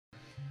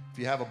If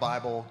you have a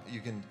Bible,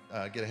 you can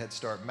get a head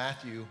start.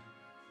 Matthew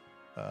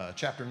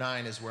chapter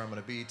 9 is where I'm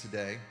going to be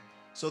today.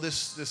 So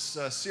this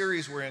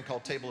series we're in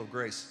called Table of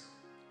Grace,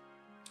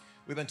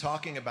 we've been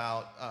talking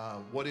about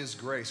what is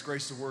grace.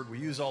 Grace is a word we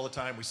use all the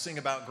time. We sing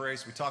about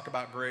grace. We talk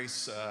about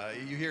grace.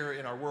 You hear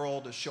in our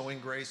world showing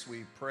grace.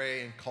 We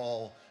pray and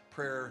call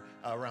prayer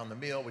around the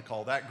meal. We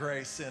call that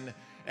grace.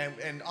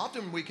 And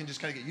often we can just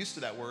kind of get used to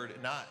that word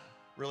and not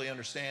really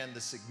understand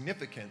the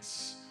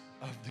significance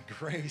of the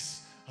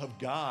grace of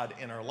God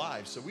in our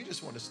lives. So we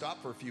just want to stop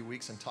for a few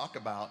weeks and talk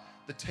about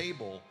the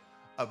table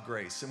of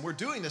grace. And we're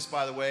doing this,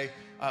 by the way,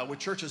 with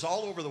churches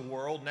all over the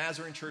world.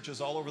 Nazarene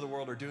churches all over the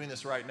world are doing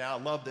this right now.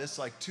 I love this.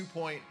 Like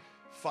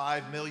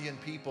 2.5 million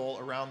people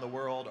around the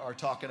world are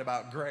talking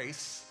about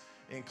grace,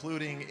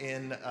 including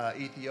in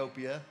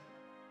Ethiopia.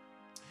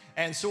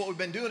 And so what we've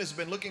been doing is we've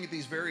been looking at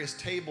these various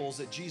tables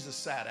that Jesus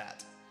sat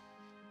at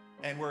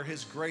and where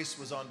his grace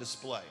was on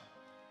display.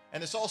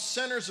 And this all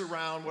centers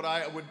around what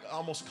I would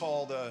almost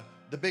call the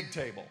big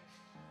table.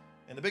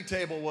 And the big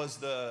table was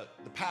the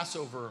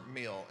Passover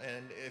meal.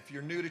 And if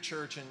you're new to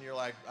church and you're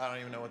like, I don't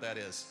even know what that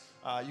is,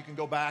 you can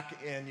go back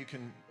and you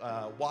can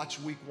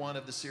watch week 1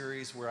 of the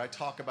series where I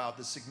talk about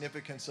the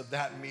significance of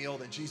that meal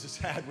that Jesus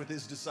had with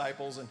his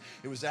disciples. And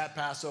it was at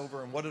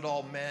Passover and what it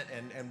all meant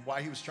and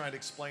why he was trying to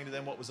explain to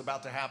them what was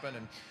about to happen.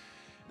 And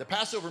the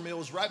Passover meal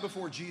was right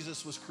before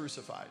Jesus was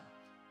crucified.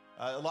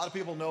 A lot of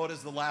people know it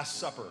as the Last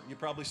Supper. You've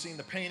probably seen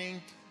the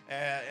painting.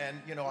 And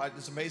you know,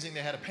 it's amazing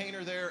they had a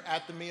painter there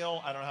at the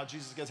meal. I don't know how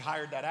Jesus gets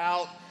hired that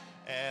out.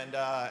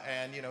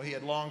 And you know, he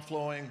had long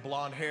flowing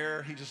blonde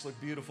hair. He just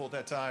looked beautiful at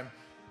that time.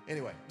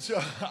 Anyway,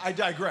 so I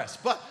digress.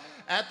 But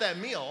at that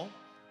meal,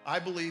 I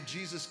believe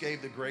Jesus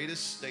gave the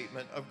greatest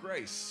statement of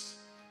grace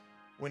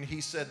when he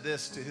said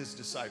this to his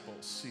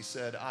disciples. He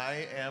said,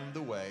 I am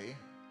the way,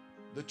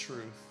 the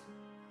truth,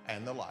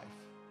 and the life.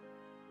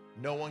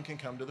 No one can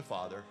come to the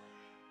Father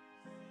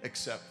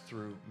except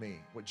through me.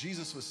 What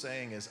Jesus was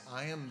saying is,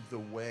 I am the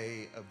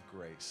way of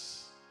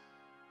grace.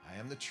 I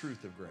am the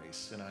truth of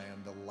grace, and I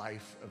am the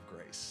life of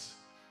grace.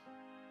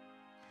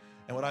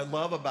 And what I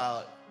love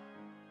about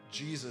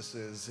Jesus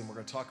is, and we're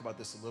going to talk about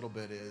this a little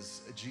bit,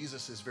 is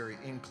Jesus is very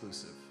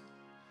inclusive.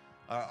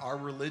 Our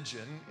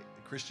religion,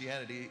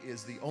 Christianity,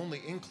 is the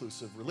only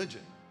inclusive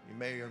religion. You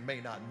may or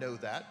may not know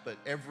that, but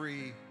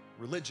every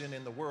religion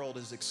in the world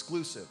is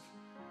exclusive.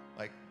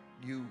 Like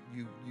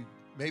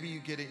maybe you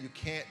get it, you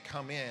can't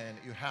come in,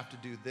 you have to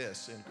do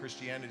this. And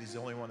Christianity is the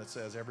only one that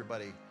says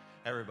everybody,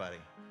 everybody,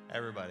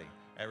 everybody,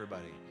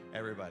 everybody,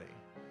 everybody.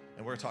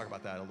 And we're going to talk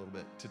about that a little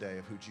bit today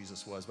of who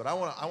Jesus was. But I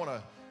want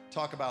to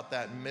talk about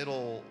that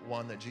middle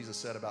one that Jesus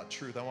said about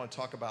truth. I want to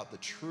talk about the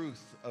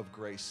truth of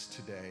grace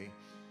today.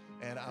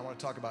 And I want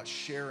to talk about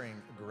sharing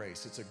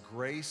grace. It's a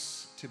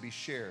grace to be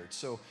shared.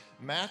 So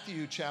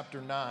Matthew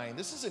chapter 9,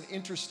 this is an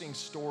interesting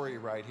story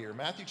right here.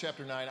 Matthew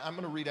chapter 9, I'm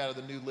going to read out of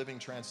the New Living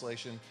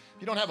Translation.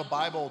 If you don't have a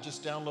Bible,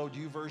 just download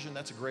YouVersion.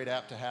 That's a great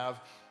app to have.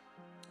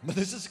 But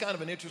this is kind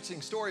of an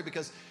interesting story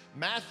because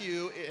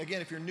Matthew,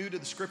 again, if you're new to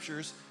the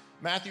scriptures,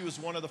 Matthew was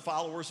one of the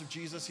followers of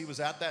Jesus. He was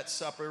at that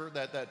supper,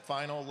 that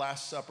final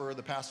Last Supper,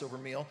 the Passover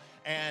meal,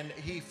 and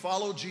he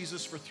followed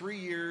Jesus for 3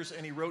 years,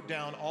 and he wrote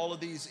down all of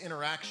these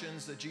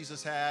interactions that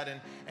Jesus had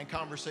and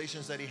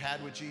conversations that he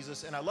had with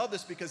Jesus. And I love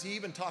this because he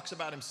even talks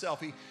about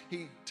himself.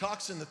 He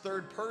talks in the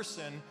third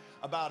person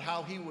about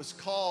how he was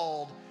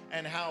called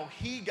and how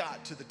he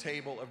got to the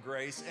table of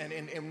grace. And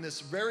in this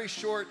very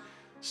short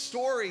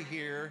story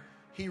here,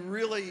 he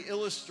really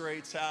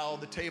illustrates how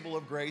the table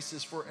of grace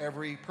is for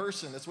every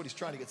person. That's what he's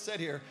trying to get said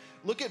here.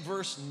 Look at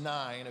verse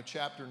 9 of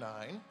chapter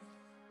 9.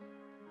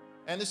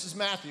 And this is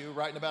Matthew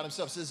writing about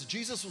himself. It says,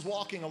 Jesus was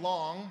walking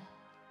along.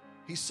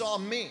 He saw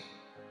me.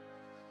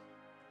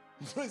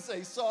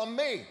 He saw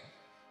me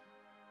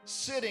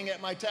sitting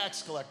at my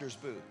tax collector's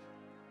booth.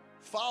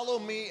 Follow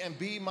me and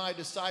be my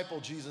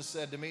disciple, Jesus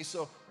said to me.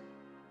 So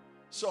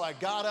I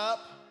got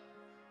up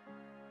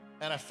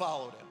and I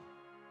followed him.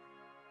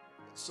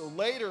 So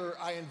later,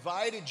 I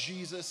invited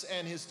Jesus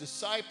and his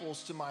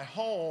disciples to my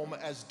home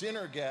as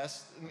dinner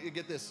guests, and you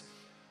get this,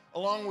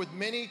 along with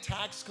many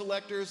tax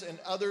collectors and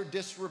other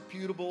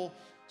disreputable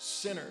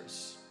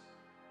sinners.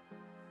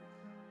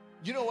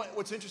 You know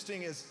what's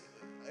interesting is,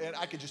 and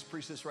I could just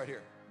preach this right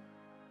here.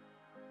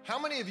 How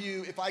many of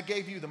you, if I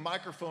gave you the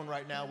microphone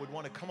right now, would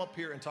want to come up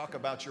here and talk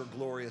about your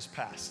glorious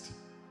past?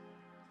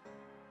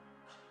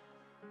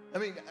 I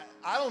mean,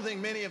 I don't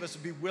think many of us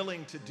would be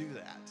willing to do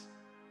that.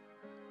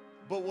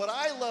 But what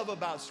I love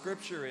about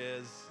Scripture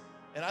is,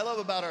 and I love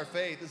about our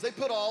faith, is they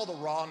put all the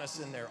rawness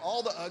in there,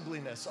 all the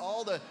ugliness,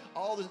 all the.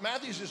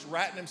 Matthew's just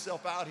ratting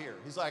himself out here.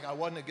 He's like, I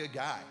wasn't a good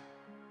guy.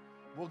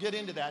 We'll get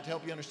into that to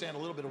help you understand a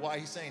little bit of why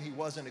he's saying he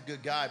wasn't a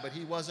good guy, but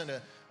he wasn't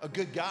a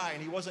good guy,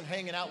 and he wasn't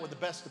hanging out with the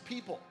best of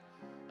people.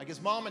 Like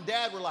his mom and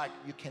dad were like,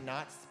 you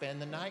cannot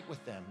spend the night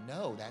with them.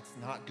 No, that's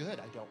not good.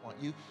 I don't want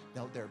you.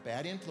 No, they're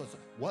bad influence.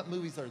 What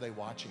movies are they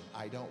watching?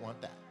 I don't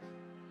want that.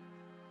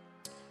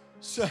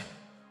 So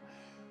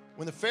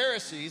when the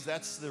Pharisees,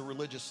 that's the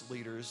religious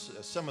leaders,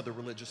 some of the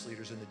religious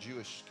leaders in the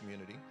Jewish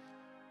community,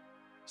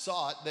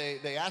 saw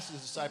it, they asked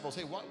his disciples,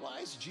 hey, why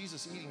is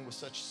Jesus eating with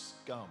such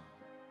scum?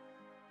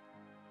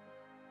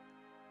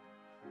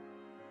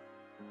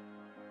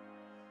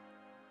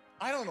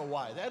 I don't know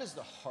why. That is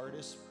the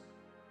hardest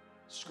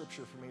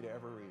scripture for me to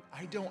ever read.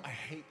 I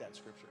hate that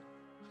scripture.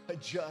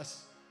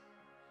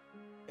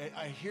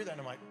 I hear that and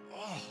I'm like,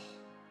 oh,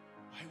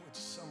 why would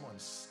someone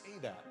say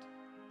that?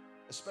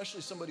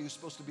 Especially somebody who's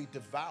supposed to be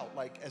devout.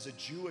 Like as a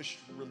Jewish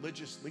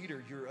religious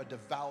leader, you're a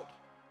devout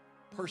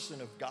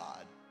person of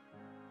God.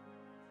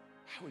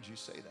 How would you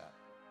say that?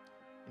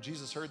 When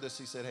Jesus heard this,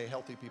 he said, hey,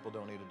 healthy people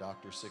don't need a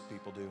doctor, sick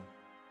people do.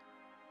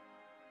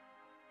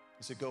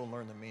 He said, go and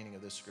learn the meaning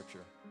of this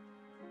scripture.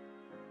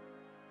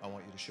 I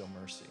want you to show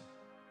mercy.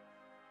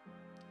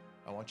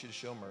 I want you to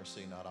show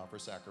mercy, not offer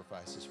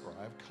sacrifices, for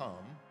I have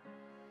come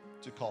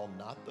to call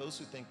not those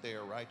who think they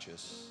are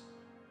righteous,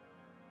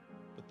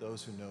 but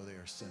those who know they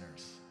are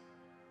sinners.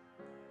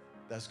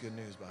 That's good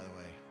news, by the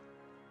way,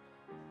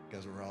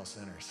 because we're all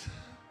sinners.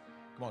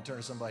 Come on, turn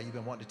to somebody you've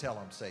been wanting to tell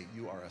them, say,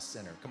 you are a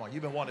sinner. Come on,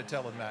 you've been wanting to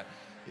tell them that.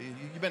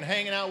 You've been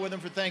hanging out with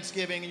them for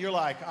Thanksgiving, and you're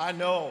like, I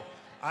know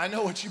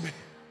what you've been.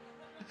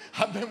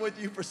 I've been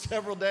with you for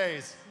several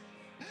days.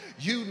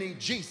 You need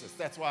Jesus.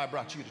 That's why I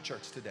brought you to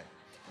church today.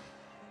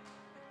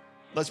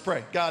 Let's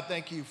pray. God,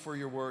 thank you for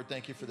your word.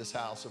 Thank you for this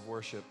house of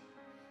worship.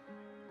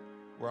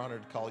 We're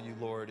honored to call you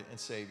Lord and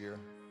Savior.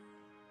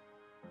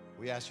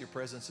 We ask your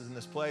presence in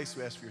this place.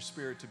 We ask for your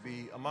spirit to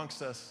be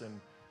amongst us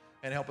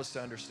and help us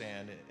to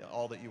understand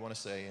all that you want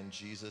to say in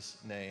Jesus'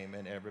 name.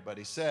 And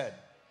everybody said,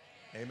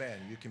 amen.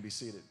 You can be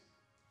seated.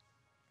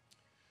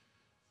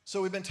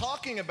 So we've been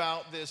talking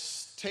about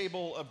this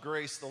table of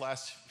grace the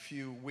last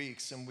few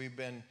weeks, and we've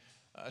been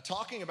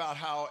talking about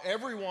how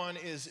everyone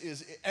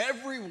is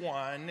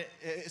everyone,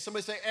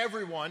 somebody say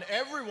everyone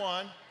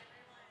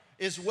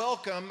is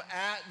welcome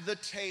at the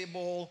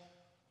table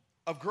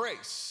of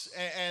grace.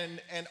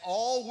 And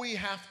all we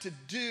have to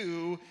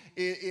do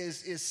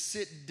is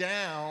sit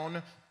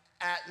down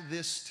at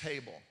this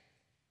table.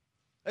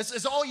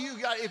 It's all you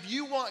got. If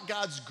you want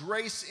God's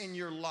grace in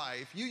your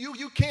life,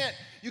 you can't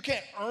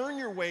earn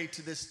your way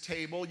to this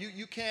table.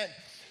 You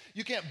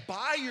can't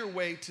buy your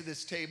way to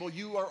this table.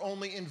 You are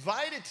only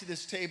invited to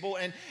this table,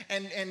 and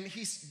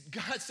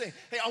God's saying,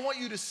 hey, I want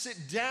you to sit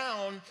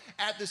down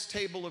at this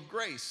table of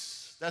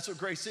grace. That's what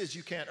grace is.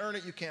 You can't earn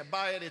it. You can't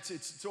buy it.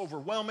 It's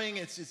overwhelming.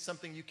 It's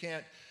something you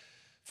can't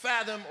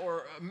fathom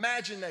or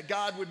imagine that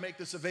God would make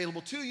this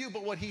available to you.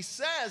 But what he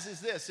says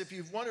is this. If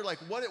you've wondered, like,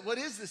 what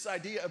is this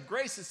idea of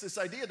grace? It's this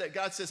idea that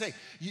God says, hey,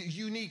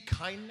 you need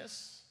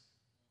kindness.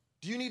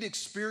 Do you need to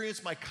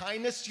experience my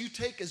kindness? You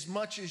take as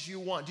much as you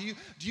want. Do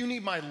you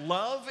need my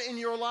love in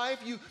your life?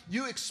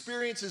 You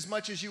experience as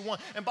much as you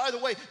want. And by the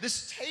way,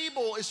 this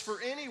table is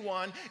for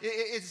anyone.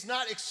 It's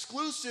not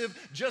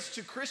exclusive just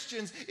to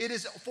Christians. It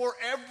is for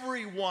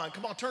everyone.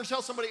 Come on,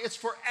 tell somebody it's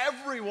for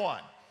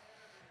everyone.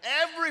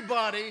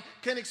 Everybody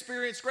can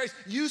experience grace.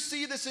 You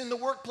see this in the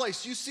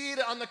workplace. You see it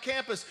on the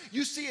campus.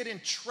 You see it in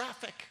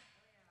traffic.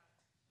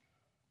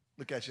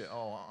 Look at you.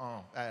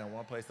 Oh, I don't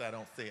one place I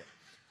don't see it.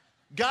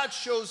 God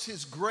shows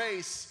his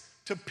grace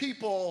to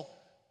people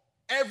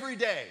every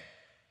day.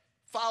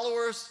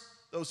 Followers,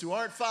 those who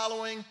aren't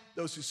following,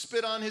 those who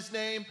spit on his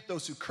name,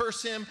 those who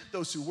curse him,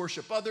 those who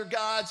worship other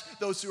gods,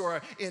 those who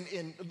are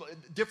in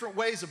different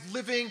ways of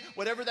living,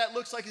 whatever that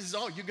looks like. He says,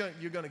 oh,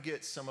 you're going to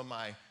get some of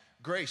my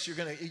grace.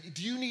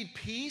 Do you need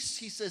peace?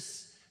 He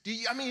says,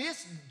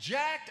 it's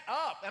jacked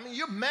up.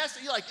 You're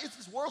messy. You're like,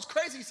 this world's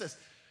crazy. He says,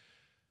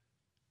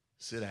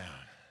 sit down.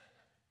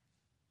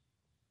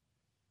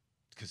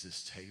 Because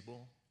this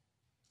table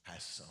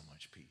has so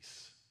much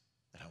peace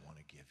that I want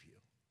to give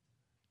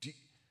you.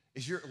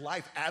 Is your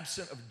life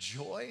absent of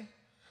joy?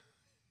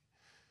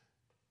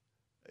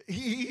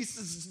 He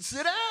says,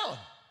 sit down.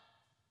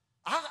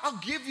 I'll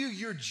give you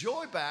your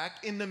joy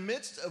back in the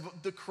midst of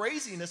the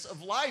craziness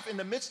of life, in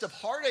the midst of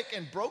heartache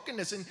and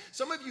brokenness. And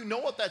some of you know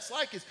what that's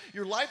like, is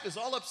your life is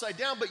all upside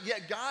down, but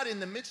yet God in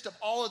the midst of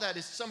all of that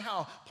is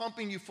somehow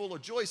pumping you full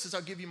of joy. He says,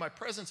 I'll give you my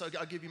presence.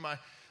 I'll give you my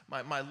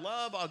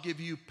love. I'll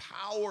give you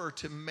power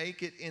to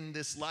make it in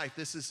this life.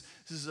 This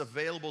is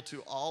available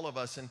to all of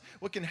us. And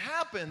what can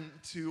happen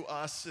to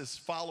us as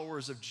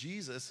followers of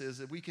Jesus is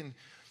that we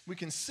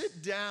can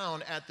sit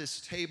down at this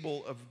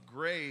table of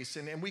grace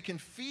and we can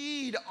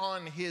feed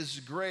on his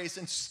grace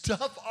and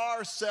stuff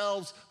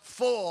ourselves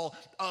full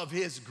of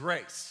his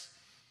grace.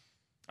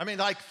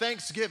 Like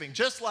Thanksgiving,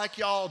 just like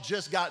y'all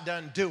just got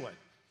done doing.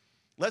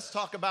 Let's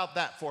talk about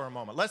that for a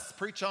moment. Let's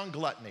preach on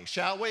gluttony,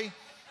 shall we?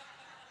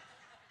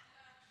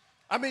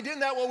 Isn't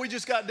that what we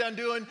just got done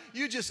doing?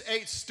 You just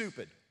ate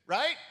stupid,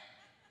 right?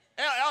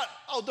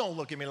 Oh, don't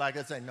look at me like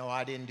that saying, no,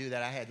 I didn't do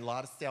that. I had a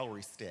lot of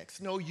celery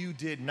sticks. No, you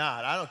did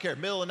not. I don't care.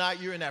 Middle of the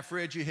night, you're in that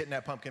fridge, you're hitting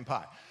that pumpkin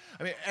pie.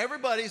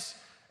 Everybody's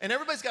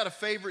got a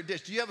favorite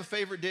dish. Do you have a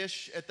favorite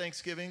dish at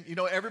Thanksgiving?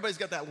 Everybody's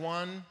got that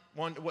one.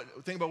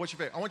 Think about what's your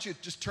favorite. I want you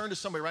to just turn to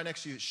somebody right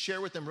next to you,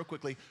 share with them real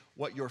quickly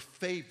what your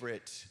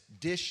favorite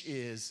dish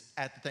is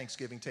at the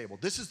Thanksgiving table.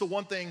 This is the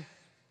one thing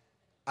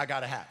I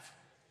got to have.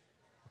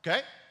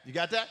 Okay? You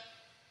got that?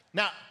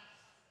 Now,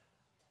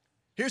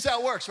 Here's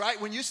how it works,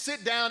 right? When you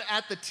sit down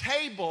at the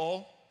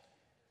table,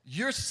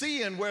 you're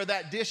seeing where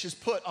that dish is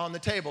put on the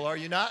table, are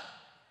you not?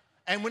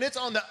 And when it's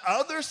on the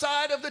other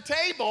side of the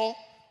table,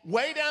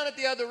 way down at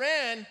the other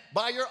end,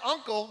 by your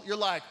uncle, you're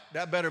like,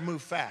 that better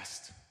move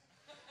fast.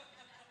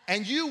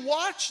 And you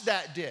watch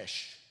that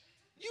dish.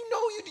 You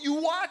know,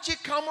 you watch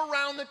it come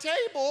around the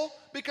table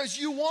because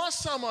you want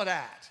some of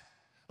that.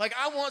 Like,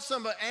 I want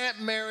some of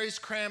Aunt Mary's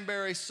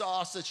cranberry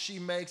sauce that she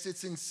makes.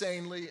 It's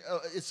insanely,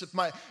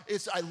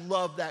 I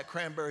love that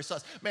cranberry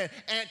sauce. Man,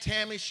 Aunt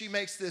Tammy, she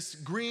makes this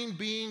green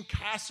bean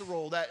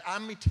casserole that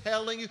I'm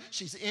telling you,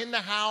 she's in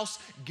the house.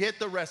 Get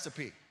the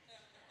recipe.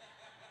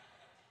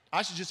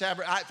 I should just have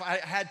her, if I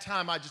had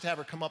time, I'd just have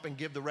her come up and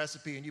give the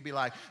recipe, and you'd be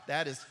like,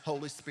 that is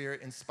Holy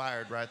Spirit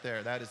inspired right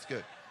there. That is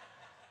good.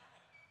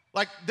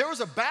 Like, there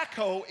was a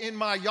backhoe in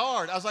my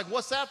yard. I was like,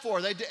 what's that for?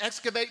 Are they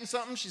excavating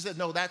something? She said,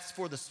 no, that's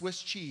for the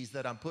Swiss cheese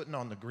that I'm putting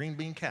on the green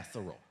bean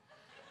casserole.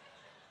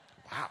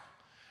 Wow.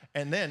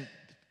 And then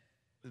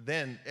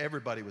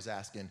everybody was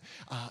asking,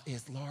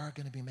 is Laura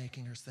going to be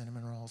making her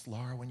cinnamon rolls?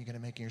 Laura, when are you going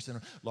to make your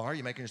cinnamon? Laura,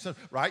 you're making your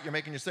cinnamon, right? You're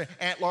making your cinnamon.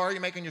 Aunt Laura,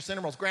 you're making your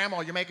cinnamon rolls. Grandma,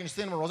 you're making your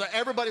cinnamon rolls.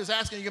 Everybody was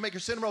asking, you can make your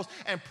cinnamon rolls.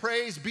 And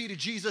praise be to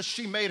Jesus,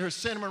 she made her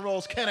cinnamon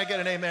rolls. Can I get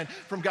an amen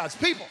from God's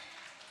people?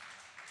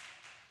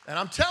 And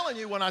I'm telling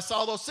you, when I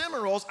saw those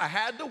cinnamon rolls, I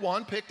had the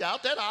one picked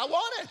out that I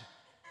wanted.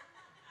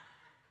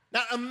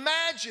 Now,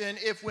 imagine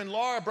if when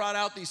Laura brought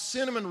out these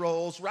cinnamon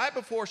rolls, right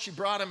before she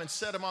brought them and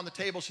set them on the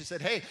table, she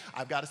said, hey,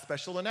 I've got a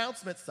special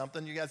announcement,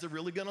 something you guys are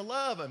really going to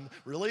love. I'm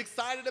really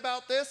excited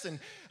about this. And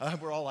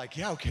we're all like,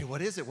 yeah, okay,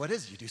 what is it? What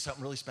is it? You do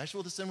something really special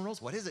with the cinnamon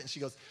rolls? What is it? And she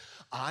goes,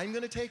 I'm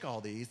going to take all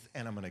these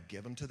and I'm going to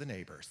give them to the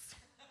neighbors.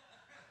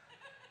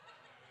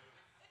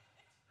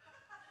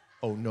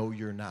 Oh, no,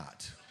 you're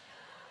not.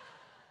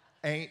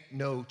 Ain't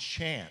no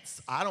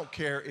chance. I don't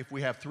care if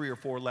we have 3 or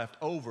 4 left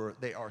over.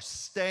 They are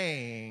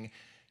staying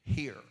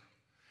here.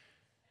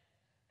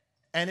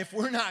 And if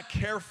we're not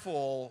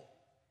careful,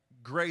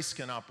 grace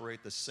can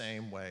operate the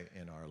same way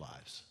in our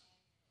lives.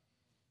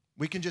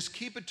 We can just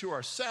keep it to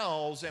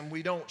ourselves and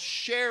we don't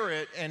share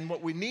it. And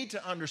what we need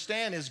to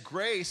understand is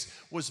grace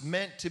was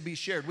meant to be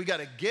shared. We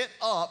got to get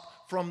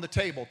up from the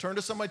table. Turn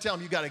to somebody, tell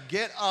them, you got to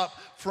get up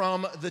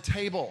from the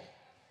table.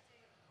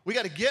 We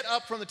got to get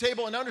up from the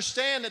table and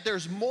understand that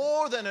there's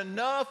more than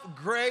enough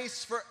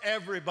grace for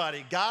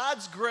everybody.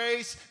 God's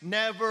grace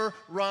never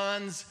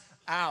runs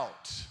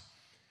out.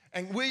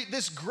 And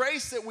this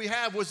grace that we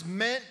have was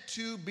meant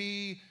to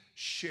be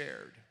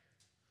shared.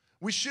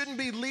 We shouldn't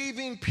be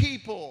leaving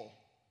people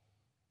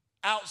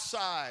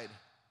outside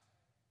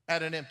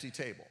at an empty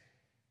table.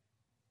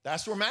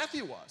 That's where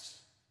Matthew was.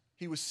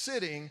 He was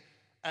sitting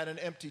at an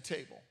empty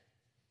table.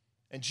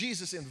 And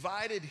Jesus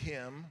invited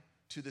him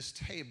to this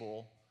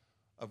table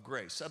of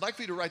grace. I'd like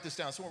for you to write this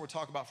down. It's what we're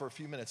talking about for a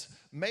few minutes.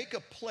 Make a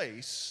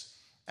place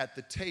at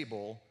the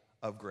table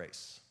of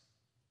grace.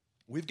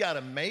 We've got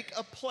to make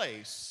a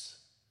place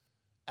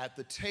at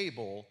the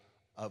table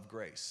of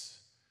grace.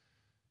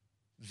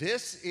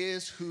 This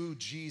is who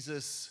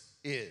Jesus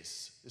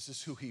is. This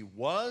is who he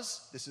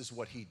was. This is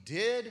what he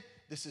did.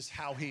 This is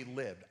how he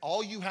lived.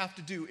 All you have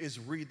to do is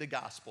read the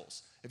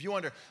Gospels. If you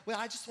wonder, well,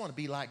 I just want to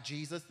be like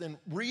Jesus, then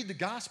read the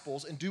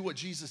Gospels and do what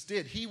Jesus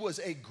did. He was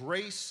a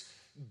grace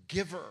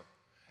giver.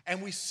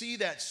 And we see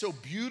that so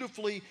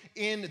beautifully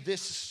in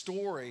this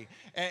story.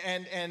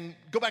 And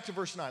go back to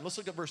verse 9. Let's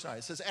look at verse 9.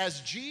 It says,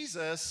 as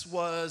Jesus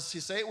was,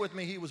 say it with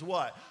me, he was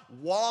what?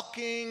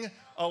 Walking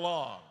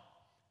along.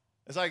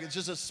 It's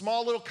just a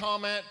small little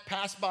comment.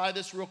 Pass by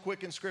this real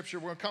quick in Scripture.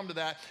 We're going to come to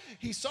that.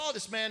 He saw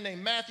this man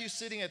named Matthew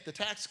sitting at the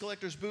tax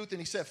collector's booth, and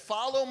he said,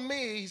 follow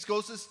me. He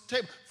goes to this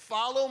table.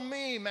 Follow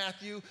me,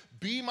 Matthew.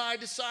 Be my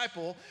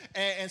disciple.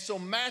 And so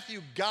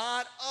Matthew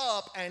got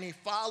up, and he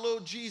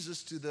followed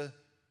Jesus to the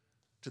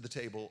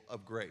table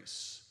of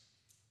grace.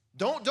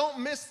 Don't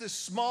miss this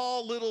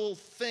small little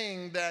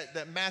thing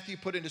that Matthew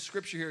put into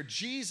Scripture here.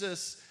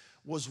 Jesus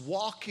was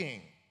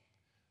walking.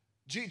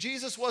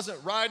 Jesus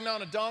wasn't riding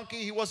on a donkey.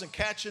 He wasn't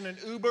catching an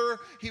Uber.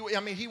 He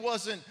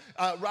wasn't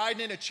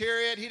riding in a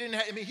chariot.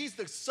 He's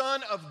the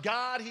Son of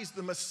God. He's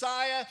the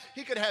Messiah.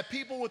 He could have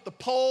people with the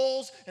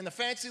poles and the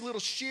fancy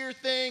little shear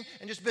thing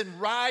and just been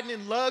riding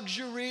in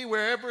luxury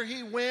wherever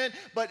he went.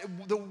 But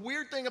the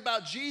weird thing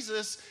about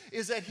Jesus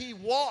is that he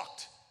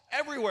walked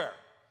everywhere.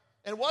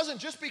 And it wasn't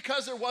just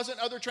because there wasn't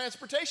other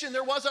transportation.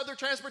 There was other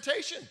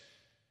transportation.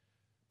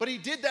 But he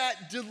did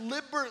that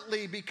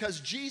deliberately because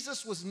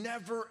Jesus was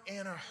never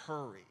in a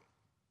hurry.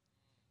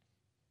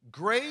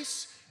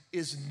 Grace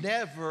is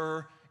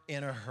never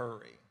in a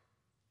hurry.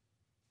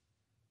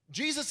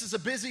 Jesus is a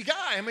busy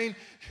guy.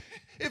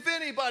 If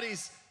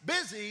anybody's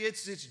busy,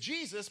 it's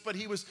Jesus, but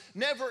he was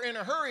never in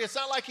a hurry. It's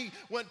not like he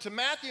went to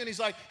Matthew and he's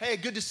like, hey,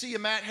 good to see you,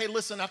 Matt. Hey,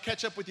 listen, I'll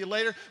catch up with you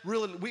later.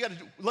 Really,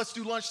 let's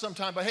do lunch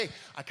sometime. But hey,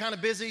 I'm kind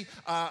of busy.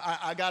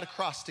 I got a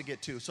cross to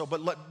get to.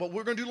 But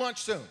we're going to do lunch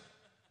soon.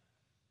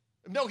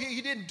 No,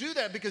 he didn't do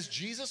that because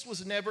Jesus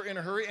was never in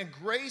a hurry and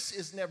grace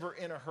is never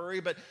in a hurry,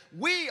 but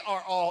we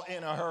are all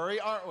in a hurry,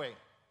 aren't we?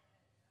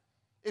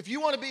 If you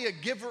want to be a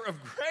giver of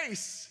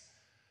grace,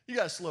 you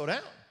got to slow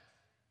down.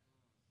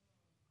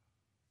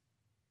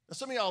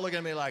 Some of y'all look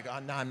at me like, oh,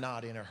 no, I'm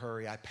not in a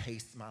hurry. I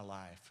pace my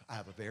life. I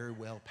have a very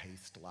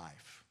well-paced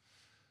life.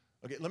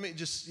 Okay,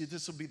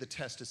 this will be the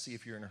test to see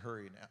if you're in a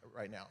hurry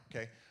right now,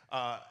 okay?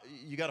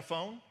 You got a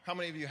phone? How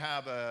many of you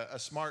have a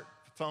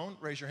smartphone?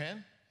 Raise your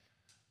hand.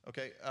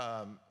 Okay,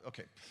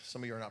 okay.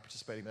 Some of you are not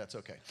participating, but that's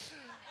okay.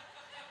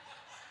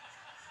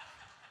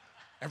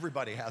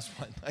 Everybody has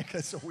one. Like,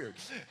 that's so weird.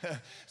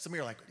 Some of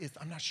you are like,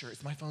 I'm not sure.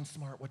 Is my phone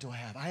smart? What do I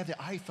have? I have the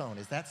iPhone.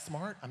 Is that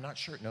smart? I'm not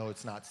sure. No,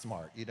 it's not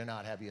smart. You do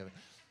not have you.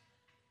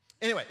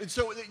 Anyway,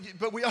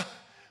 but we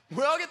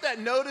all get that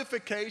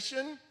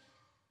notification,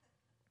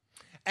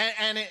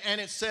 and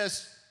it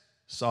says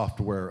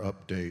software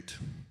update,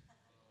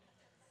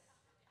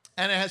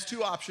 and it has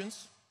two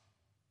options: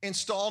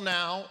 install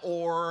now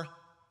or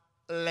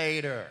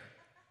later.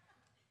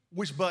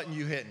 Which button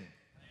you hitting?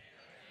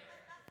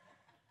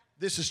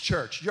 This is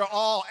church.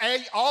 All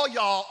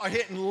y'all are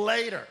hitting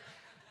later.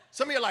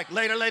 Some of you are like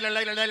later. You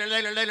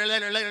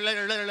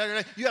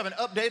haven't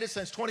updated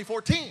since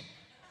 2014.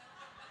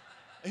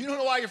 And you don't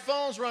know why your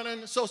phone's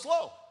running so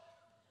slow.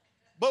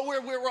 But we're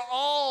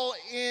all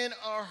in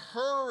a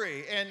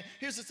hurry. And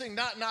here's the thing,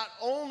 not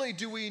only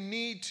do we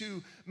need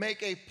to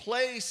make a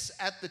place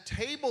at the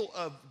table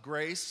of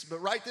grace,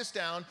 but write this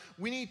down,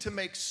 we need to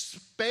make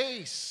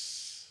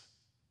space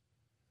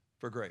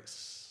for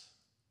grace.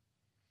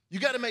 You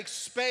got to make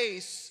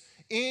space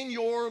in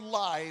your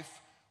life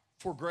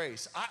for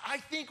grace. I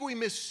think we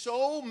miss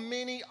so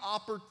many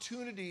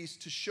opportunities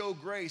to show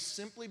grace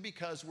simply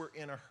because we're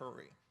in a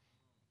hurry.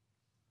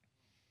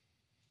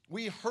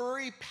 We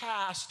hurry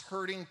past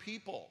hurting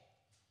people.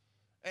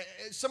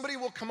 Somebody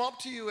will come up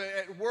to you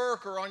at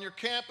work or on your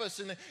campus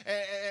and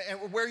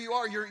where you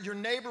are, your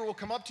neighbor will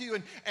come up to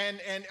you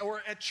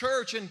or at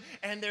church and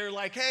they're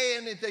like, hey,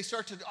 and they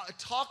start to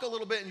talk a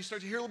little bit and you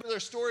start to hear a little bit of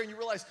their story and you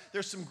realize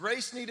there's some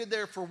grace needed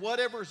there for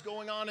whatever's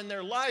going on in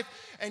their life,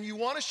 and you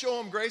want to show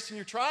them grace and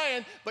you're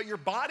trying, but your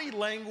body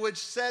language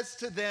says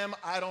to them,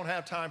 I don't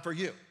have time for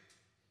you.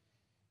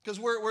 Because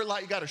we're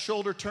like, you got a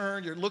shoulder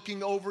turn, you're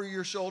looking over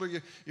your shoulder,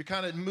 you're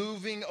kind of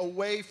moving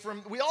away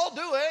from, we all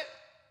do it.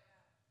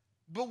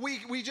 But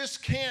we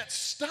just can't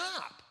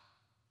stop.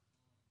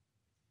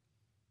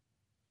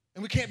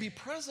 And we can't be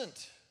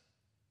present.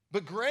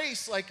 But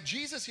grace, like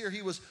Jesus here,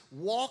 he was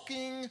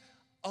walking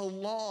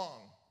along.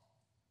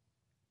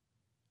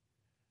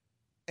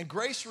 And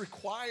grace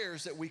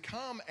requires that we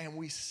come and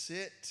we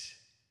sit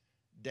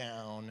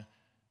down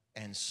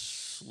and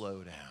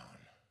slow down.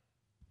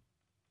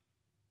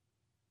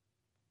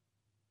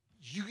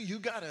 You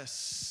got to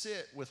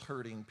sit with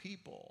hurting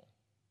people.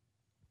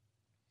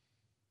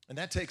 And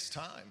that takes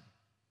time.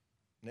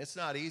 And it's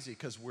not easy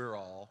because we're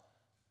all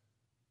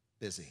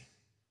busy.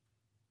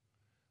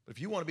 But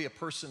if you want to be a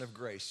person of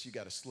grace, you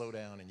got to slow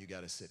down and you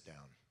got to sit down.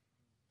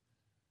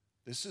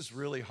 This is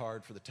really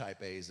hard for the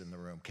type A's in the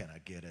room. Can I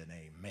get an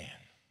amen?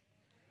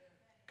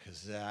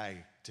 Because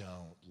I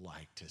don't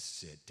like to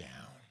sit down.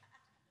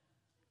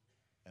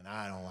 And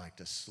I don't like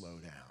to slow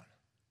down.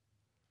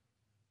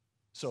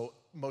 So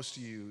most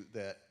of you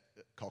that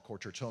call Core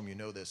Church home, you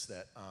know this,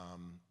 that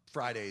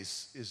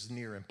Fridays is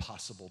near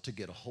impossible to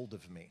get a hold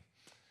of me.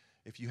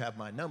 If you have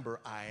my number,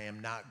 I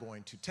am not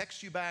going to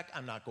text you back.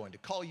 I'm not going to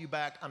call you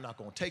back. I'm not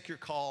going to take your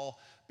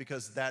call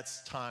because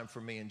that's time for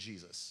me and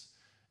Jesus.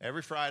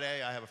 Every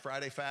Friday, I have a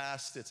Friday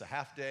fast. It's a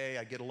half day.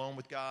 I get alone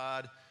with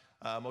God.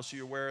 Most of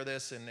you are aware of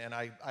this. And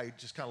I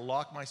just kind of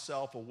lock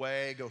myself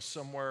away, go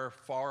somewhere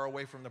far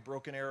away from the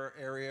broken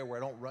area where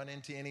I don't run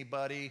into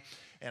anybody.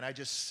 And I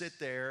just sit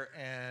there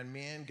and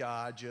me and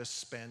God just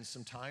spend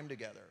some time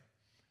together.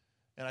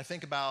 And I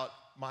think about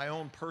my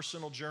own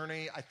personal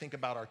journey. I think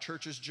about our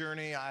church's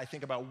journey. I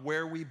think about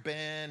where we've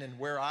been and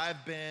where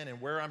I've been and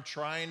where I'm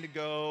trying to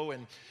go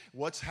and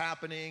what's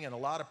happening, and a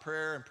lot of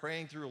prayer and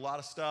praying through a lot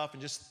of stuff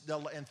and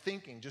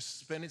thinking, just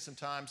spending some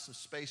time, some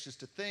space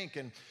just to think.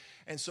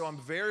 And so I'm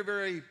very,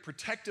 very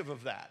protective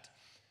of that.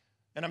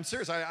 And I'm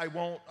serious. I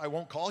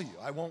won't call you.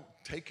 I won't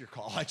take your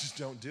call. I just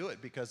don't do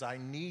it because I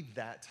need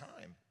that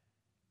time.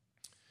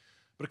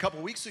 But a couple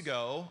of weeks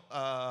ago,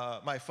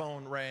 my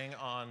phone rang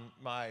on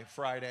my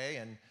Friday,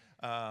 and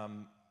I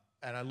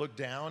looked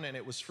down, and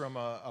it was from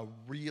a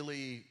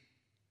really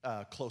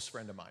close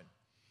friend of mine.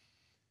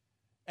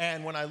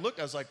 And when I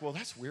looked, I was like, well,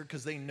 that's weird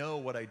because they know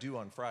what I do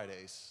on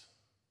Fridays.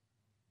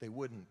 They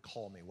wouldn't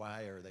call me.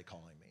 Why are they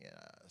calling me?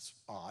 It's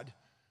odd.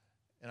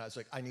 And I was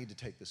like, I need to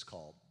take this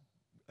call.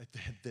 The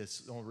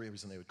only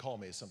reason they would call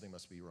me is something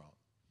must be wrong.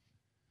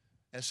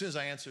 And as soon as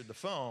I answered the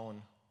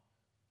phone,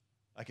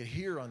 I could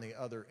hear on the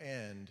other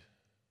end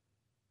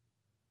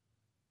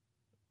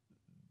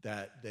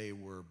that they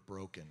were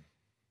broken.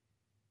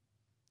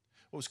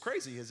 What was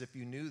crazy is if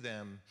you knew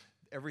them,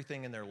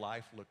 everything in their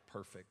life looked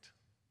perfect.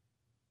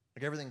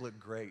 Like everything looked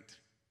great.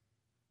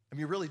 I mean,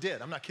 you really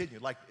did. I'm not kidding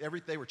you. Like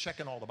they were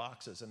checking all the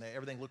boxes and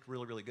everything looked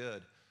really, really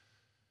good.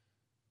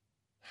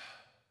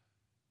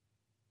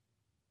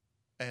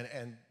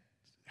 And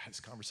had this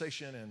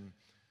conversation and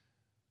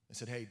I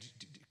said, hey,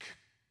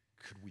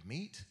 could we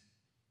meet?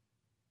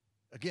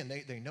 again,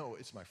 they know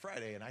it's my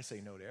Friday, and I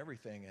say no to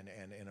everything.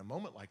 And in a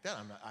moment like that,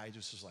 I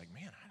just was like,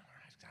 man,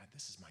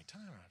 this is my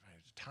time. I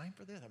have time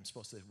for this. I'm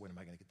supposed to, when am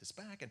I going to get this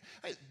back? And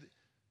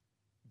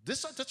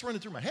that's running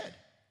through my head.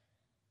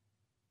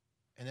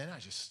 And then I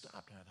just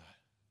stopped, and I thought,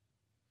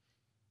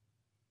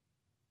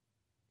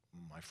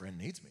 my friend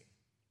needs me.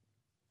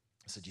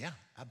 I said, yeah,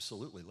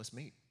 absolutely, let's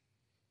meet.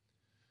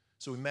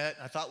 So we met.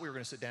 I thought we were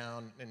going to sit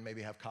down and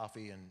maybe have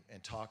coffee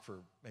and talk for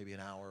maybe an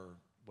hour,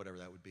 whatever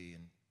that would be,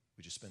 and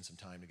we just spend some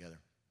time together.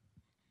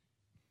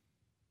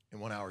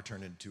 And 1 hour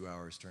turned into 2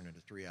 hours, turned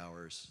into 3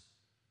 hours.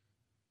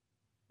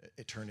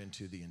 It turned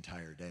into the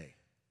entire day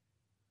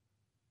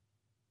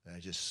that I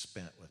just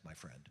spent with my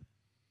friend.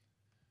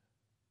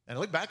 And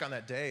I look back on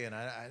that day, and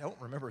I don't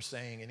remember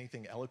saying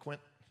anything eloquent,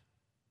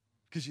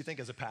 because you think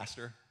as a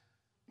pastor,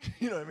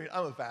 you know what I mean?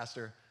 I'm a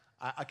pastor.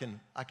 I can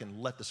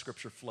let the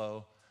scripture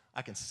flow.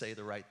 I can say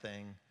the right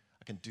thing.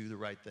 I can do the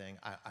right thing.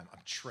 I'm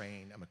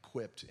trained. I'm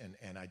equipped.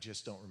 And I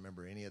just don't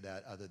remember any of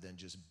that other than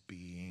just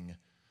being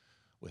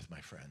with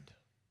my friend.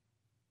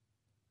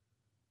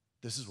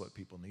 This is what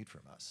people need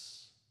from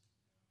us.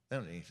 They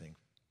don't need anything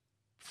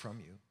from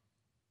you.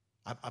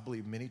 I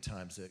believe many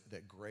times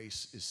that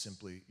grace is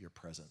simply your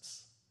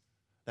presence.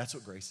 That's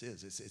what grace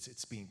is.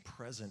 It's being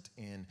present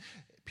in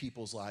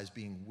people's lives,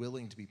 being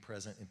willing to be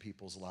present in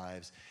people's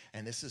lives.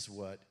 And this is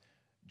what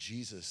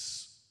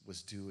Jesus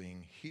was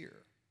doing here.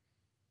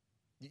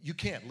 You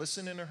can't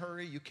listen in a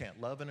hurry, you can't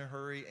love in a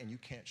hurry, and you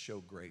can't show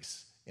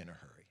grace in a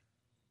hurry.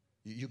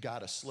 You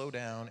got to slow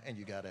down, and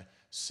you got to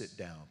sit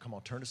down. Come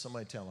on, turn to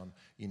somebody and tell them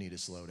you need to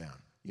slow down.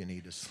 You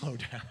need to slow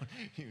down.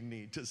 You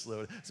need to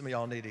slow down. Some of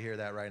y'all need to hear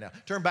that right now.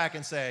 Turn back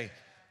and say,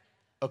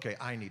 okay,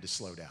 I need to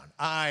slow down.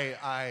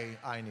 I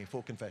need,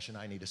 full confession,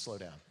 I need to slow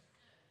down.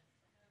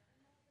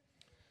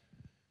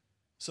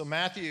 So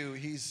Matthew,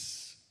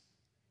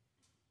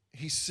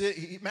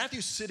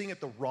 Matthew's sitting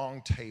at the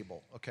wrong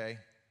table, okay?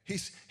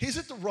 He's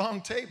at the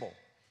wrong table.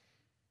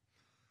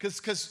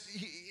 Because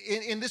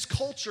in this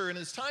culture, in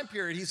this time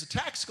period, he's a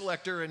tax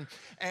collector,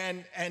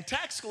 and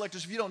tax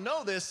collectors, if you don't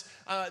know this,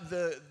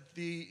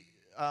 the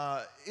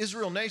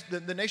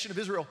nation of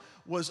Israel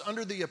was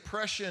under the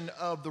oppression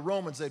of the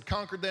Romans. They'd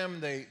conquered them,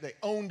 they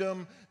owned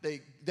them,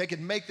 they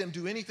could make them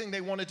do anything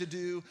they wanted to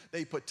do.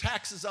 They put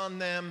taxes on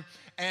them,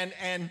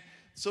 and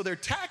so they're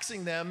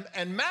taxing them,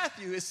 and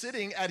Matthew is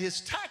sitting at his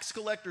tax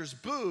collector's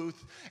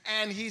booth,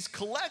 and he's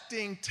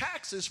collecting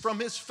taxes from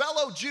his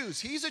fellow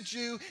Jews. He's a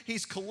Jew.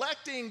 He's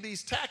collecting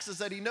these taxes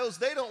that he knows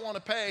they don't want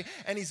to pay,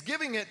 and he's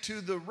giving it to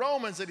the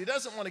Romans that he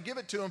doesn't want to give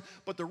it to them.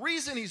 But the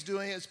reason he's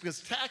doing it is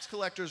because tax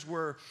collectors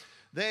were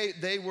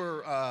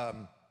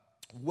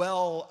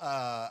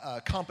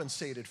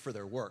compensated for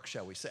their work,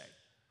 shall we say.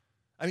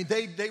 I mean,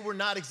 they were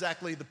not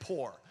exactly the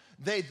poor.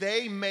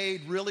 They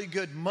made really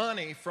good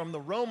money from the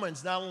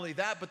Romans. Not only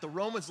that, but the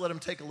Romans let them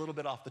take a little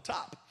bit off the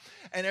top.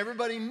 And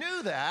everybody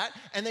knew that,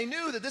 and they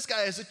knew that this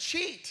guy is a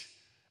cheat,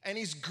 and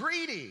he's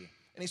greedy,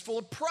 and he's full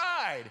of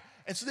pride.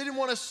 And so they didn't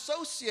want to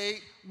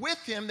associate with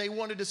him. They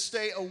wanted to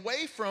stay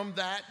away from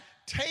that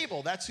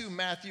table. That's who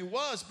Matthew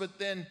was. But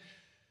then,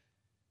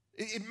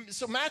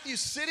 so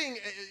Matthew's sitting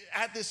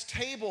at this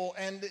table,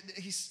 and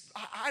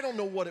I don't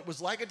know what it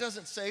was like. It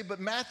doesn't say, but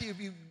Matthew, if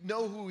you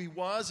know who he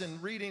was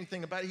and read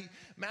anything about it,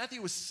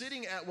 Matthew was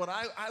sitting at what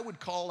I would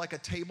call like a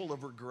table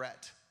of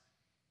regret.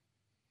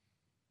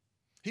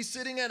 He's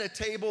sitting at a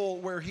table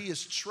where he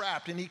is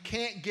trapped, and he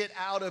can't get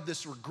out of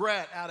this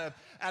regret, out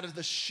of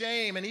the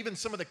shame, and even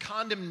some of the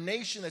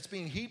condemnation that's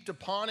being heaped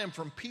upon him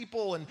from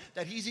people, and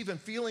that he's even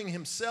feeling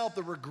himself,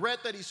 the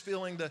regret that he's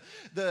feeling,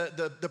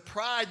 the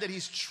pride that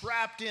he's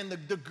trapped in,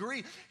 the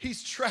greed.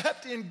 He's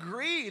trapped in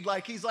greed.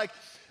 Like he's like,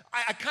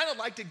 I kind of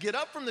like to get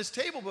up from this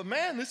table, but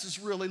man, this is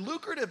really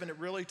lucrative, and it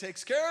really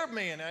takes care of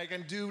me, and I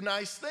can do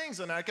nice things,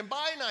 and I can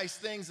buy nice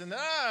things, and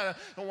I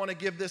don't want to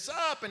give this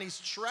up. And he's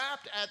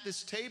trapped at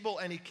this table,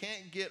 and he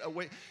can't get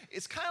away.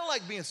 It's kind of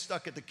like being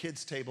stuck at the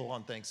kids' table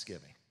on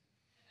Thanksgiving.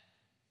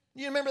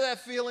 You remember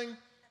that feeling?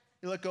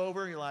 You look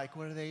over, you're like,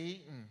 what are they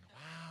eating?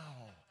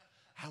 Wow,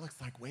 that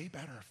looks like way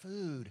better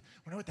food.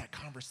 I wonder what that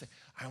conversation,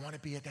 I want to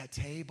be at that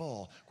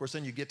table. Of course,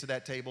 then you get to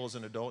that table as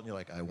an adult, and you're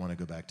like, I want to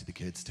go back to the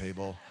kids'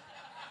 table.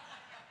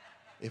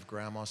 If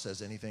grandma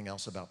says anything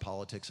else about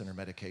politics and her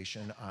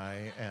medication,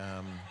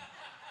 I'm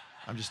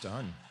just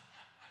done.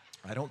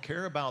 I don't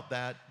care about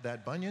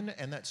that bunion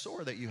and that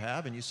sore that you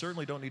have, and you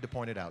certainly don't need to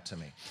point it out to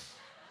me.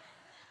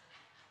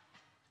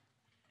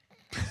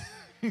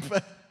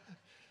 But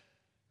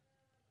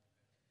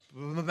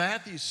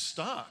Matthew's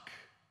stuck.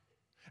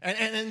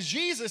 And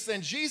Jesus,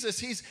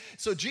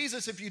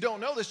 Jesus, if you don't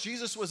know this,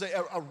 Jesus was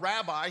a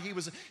rabbi. He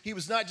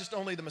was not just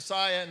only the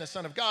Messiah and the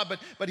Son of God,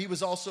 but he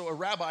was also a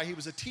rabbi. He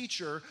was a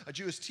teacher, a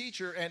Jewish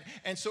teacher.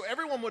 And so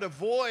everyone would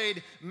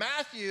avoid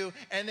Matthew,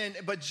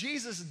 but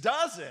Jesus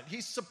doesn't.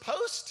 He's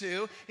supposed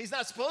to. He's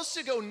not supposed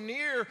to go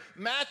near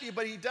Matthew,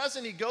 but he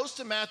doesn't. He goes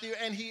to Matthew,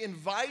 and he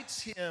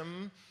invites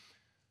him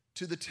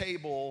to the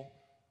table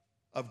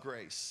of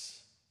grace.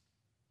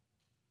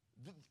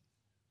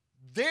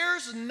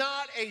 There's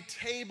not a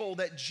table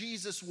that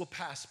Jesus will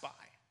pass by.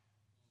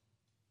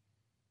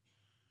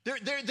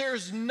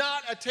 There's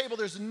not a table.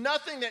 There's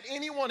nothing that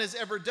anyone has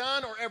ever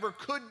done or ever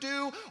could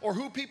do or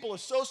who people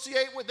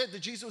associate with it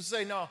that Jesus would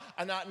say, no,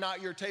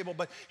 not your table.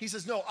 But he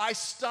says, no, I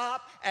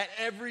stop at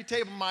every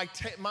table.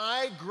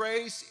 My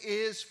grace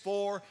is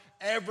for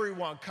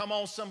everyone. Come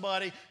on,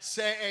 somebody,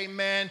 say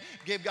amen.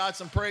 Give God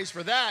some praise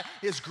for that.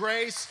 His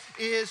grace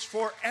is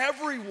for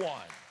everyone.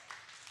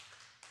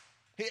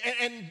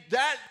 And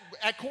that,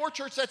 at Core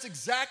Church, that's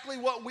exactly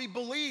what we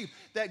believe,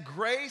 that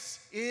grace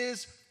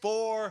is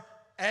for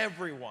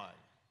everyone.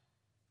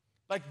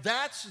 Like,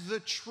 that's the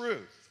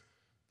truth,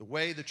 the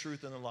way, the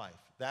truth, and the life.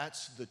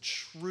 That's the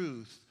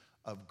truth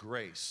of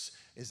grace,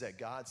 is that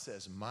God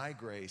says, my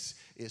grace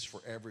is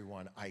for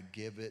everyone. I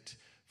give it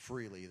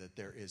freely, that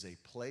there is a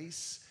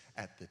place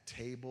at the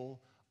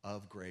table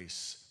of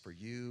grace for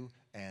you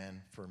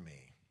and for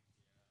me.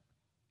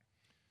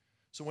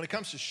 So when it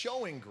comes to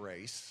showing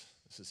grace,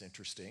 this is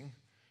interesting.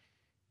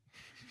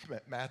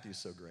 Matthew's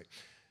so great.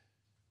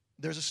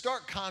 There's a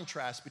stark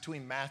contrast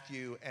between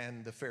Matthew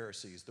and the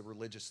Pharisees, the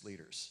religious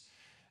leaders.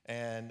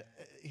 And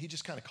he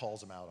just kind of calls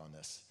them out on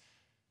this.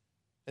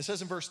 It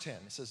says in verse 10,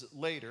 it says,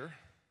 later,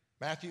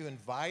 Matthew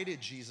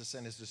invited Jesus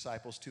and his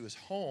disciples to his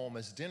home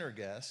as dinner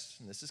guests,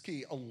 and this is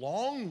key,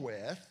 along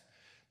with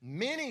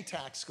many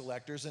tax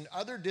collectors and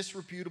other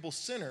disreputable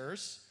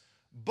sinners.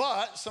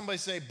 But, somebody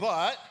say,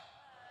 but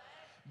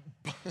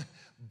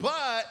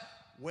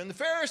when the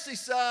Pharisees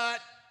saw it,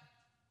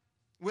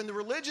 when the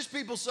religious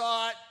people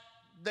saw it,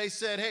 they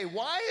said, hey,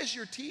 why is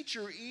your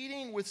teacher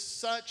eating with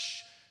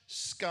such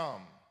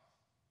scum?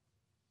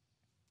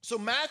 So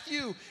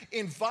Matthew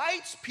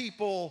invites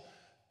people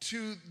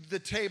to the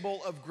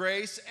table of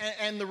grace,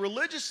 and the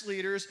religious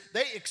leaders,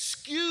 they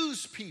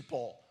excuse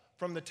people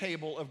from the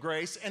table of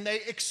grace, and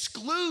they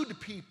exclude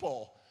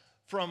people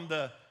from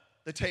the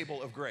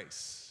table of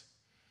grace.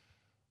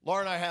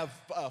 Laura and I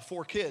have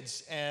 4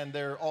 kids, and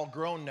they're all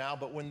grown now,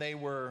 but when they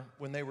were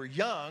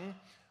young,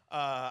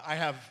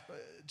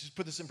 just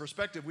put this in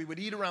perspective, we would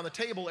eat around the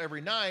table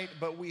every night,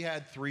 but we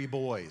had 3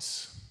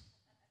 boys.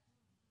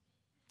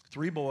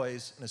 3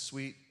 boys and a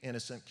sweet,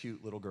 innocent,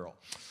 cute little girl.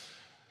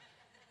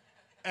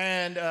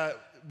 And,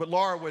 but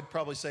Laura would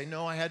probably say,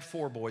 no, I had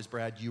 4 boys,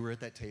 Brad. You were at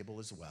that table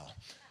as well.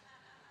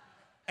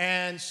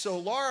 And so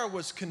Laura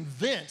was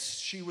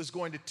convinced she was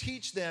going to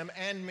teach them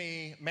and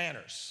me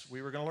manners.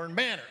 We were going to learn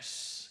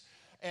manners.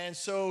 And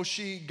so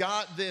she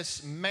got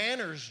this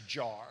manners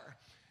jar,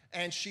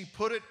 and she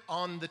put it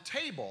on the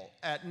table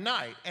at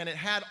night, and it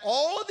had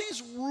all of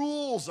these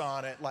rules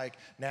on it, like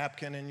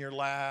napkin in your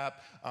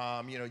lap,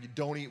 you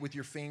don't eat with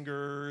your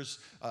fingers,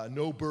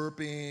 no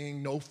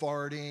burping, no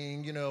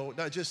farting,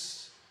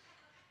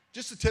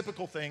 just the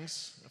typical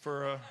things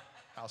for a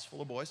house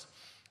full of boys.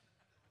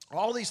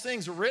 All these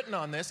things are written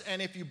on this,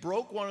 and if you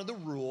broke one of the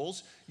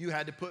rules, you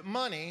had to put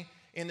money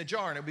in the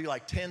jar, and it would be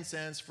like 10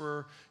 cents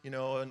for,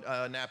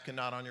 a napkin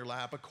not on your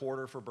lap, a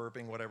quarter for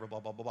burping, whatever, blah,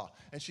 blah, blah, blah.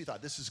 And she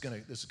thought, this is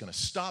gonna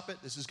stop it.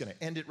 This is gonna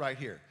end it right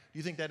here. Do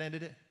you think that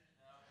ended it?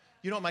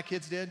 You know what my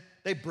kids did?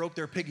 They broke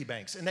their piggy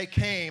banks, and they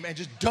came and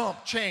just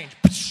dumped change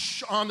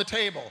on the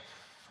table.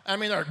 I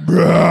mean, they're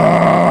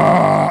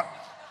like,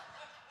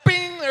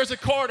 bing, there's a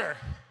quarter.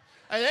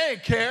 And they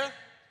didn't care.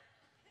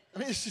 I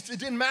mean, it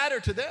didn't matter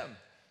to them.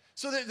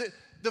 So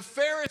the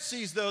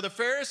Pharisees, though, the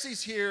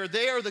Pharisees here,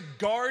 they are the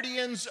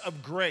guardians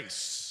of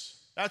grace.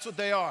 That's what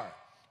they are.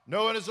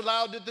 No one is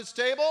allowed at this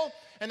table,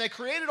 and they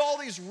created all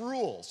these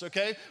rules,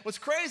 okay? What's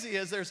crazy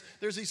is there's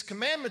these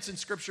commandments in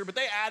Scripture, but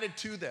they added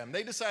to them.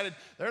 They decided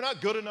they're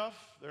not good enough.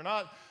 They're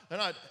not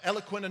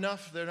eloquent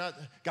enough.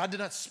 God did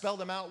not spell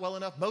them out well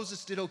enough.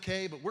 Moses did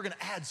okay, but we're going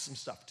to add some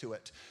stuff to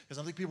it because I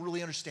don't think people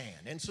really understand.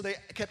 And so they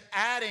kept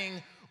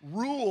adding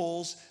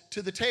rules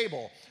to the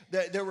table.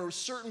 There were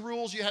certain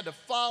rules you had to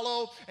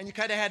follow, and you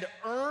kind of had to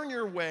earn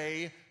your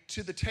way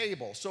to the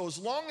table. So as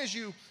long as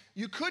you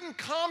couldn't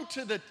come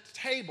to the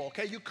table,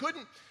 okay, you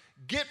couldn't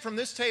get from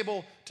this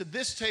table to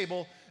this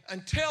table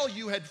until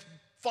you had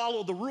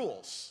followed the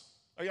rules.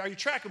 Are you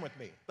tracking with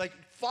me? Like,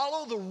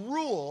 follow the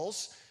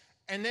rules,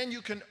 and then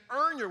you can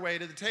earn your way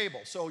to the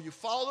table. So you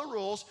follow the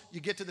rules, you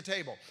get to the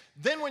table.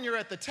 Then when you're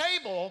at the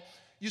table,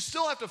 you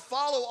still have to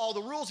follow all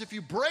the rules. If you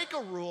break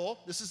a rule,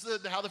 this is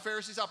how the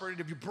Pharisees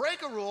operated. If you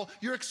break a rule,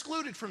 you're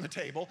excluded from the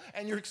table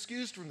and you're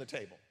excused from the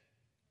table.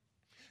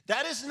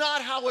 That is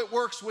not how it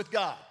works with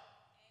God.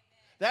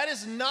 That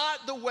is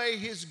not the way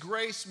His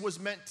grace was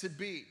meant to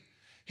be.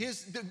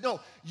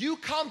 No, you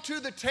come to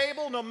the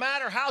table no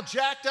matter how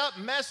jacked up,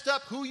 messed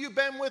up, who you've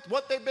been with,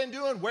 what they've been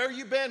doing, where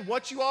you've been,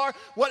 what you are.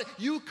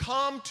 You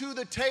come to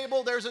the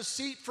table, there's a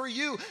seat for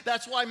you.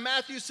 That's why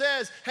Matthew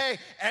says, hey,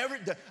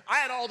 I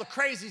had all the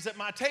crazies at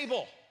my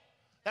table.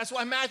 That's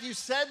why Matthew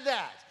said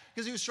that,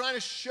 because he was trying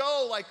to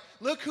show, like,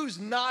 look who's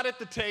not at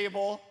the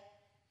table,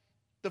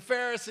 the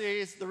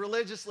Pharisees, the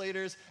religious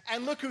leaders,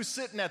 and look who's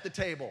sitting at the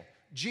table,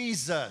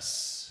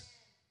 Jesus.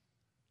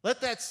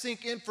 Let that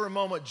sink in for a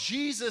moment.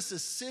 Jesus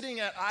is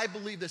sitting at, I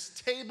believe, this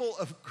table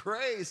of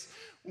grace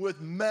with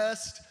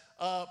messed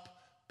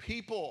up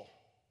people.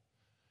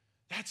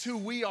 That's who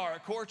we are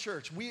at Core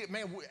Church.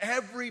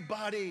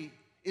 Everybody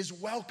is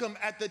welcome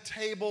at the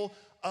table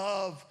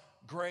of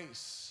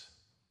grace.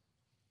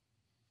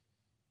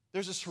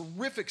 There's this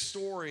horrific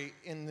story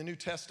in the New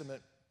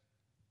Testament.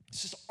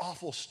 It's just an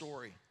awful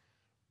story.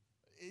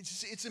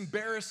 It's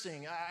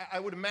embarrassing. I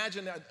would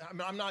imagine,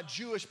 I'm not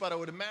Jewish, but I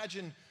would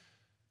imagine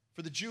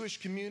for the Jewish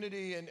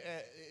community, and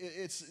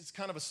it's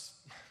kind of it's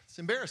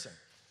embarrassing.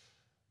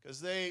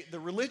 Because the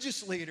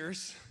religious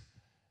leaders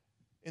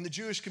in the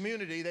Jewish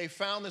community, they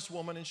found this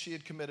woman and she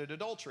had committed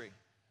adultery.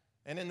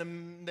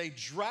 And they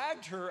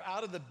dragged her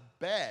out of the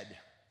bed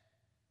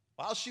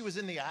while she was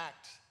in the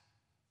act.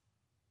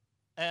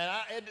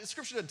 And the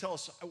scripture doesn't tell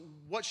us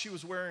what she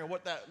was wearing or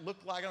what that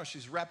looked like. I don't know if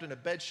she's wrapped in a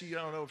bed sheet.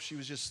 I don't know if she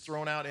was just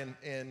thrown out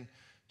in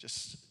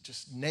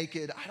just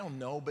naked. I don't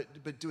know. But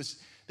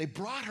they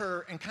brought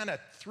her and kind of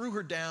threw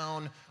her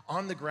down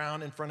on the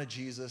ground in front of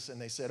Jesus.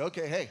 And they said,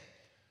 okay, hey,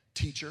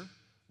 teacher,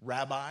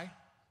 rabbi.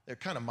 They're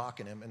kind of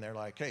mocking him. And they're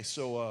like, hey,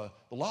 so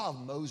the law of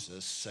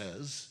Moses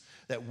says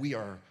that we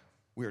are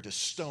to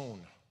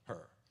stone her.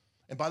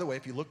 And by the way,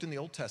 if you looked in the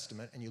Old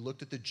Testament and you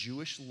looked at the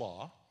Jewish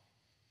law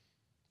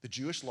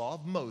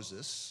of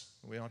Moses,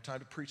 we don't have time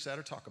to preach that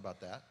or talk about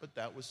that, but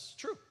that was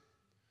true.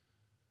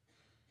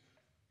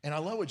 And I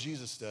love what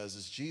Jesus does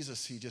is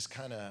Jesus, he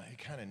kind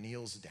of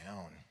kneels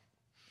down.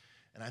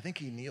 And I think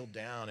he kneeled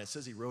down. It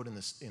says he wrote in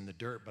the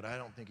dirt, but I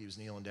don't think he was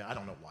kneeling down. I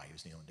don't know why he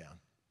was kneeling down.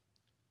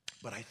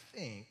 But I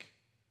think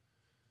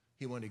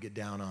he wanted to get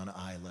down on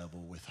eye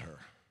level with her.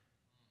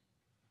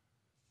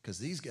 Because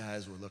these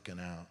guys were looking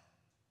out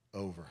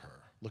over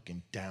her,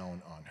 looking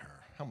down on her.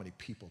 How many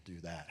people do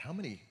that? How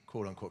many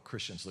quote-unquote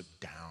Christians look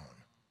down?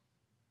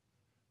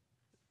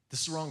 This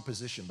is the wrong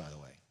position, by the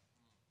way.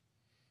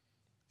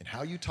 And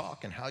how you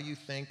talk and how you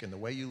think and the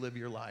way you live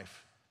your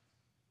life.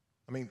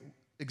 I mean,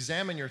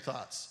 examine your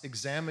thoughts.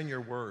 Examine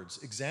your words.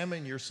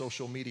 Examine your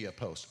social media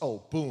posts.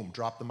 Oh, boom,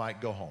 drop the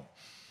mic, go home.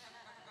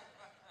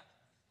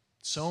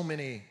 So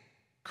many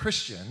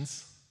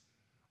Christians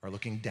are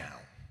looking down.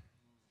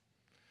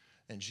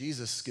 And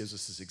Jesus gives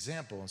us this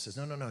example and says,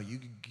 no, you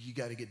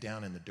got to get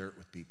down in the dirt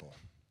with people.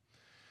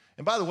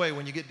 And by the way,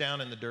 when you get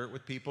down in the dirt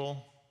with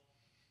people,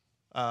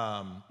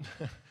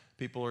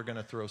 people are going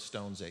to throw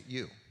stones at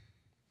you.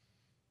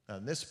 Now,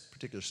 in this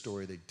particular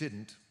story, they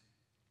didn't.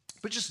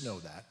 But just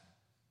know that.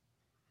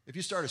 If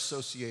you start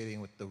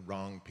associating with the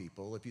wrong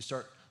people, if you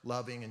start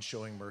loving and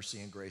showing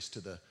mercy and grace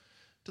to the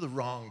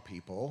wrong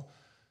people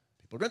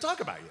are going to talk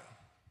about you.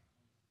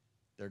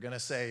 They're going to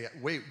say,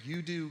 wait,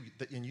 you do,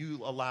 and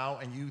you allow,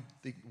 and you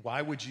think,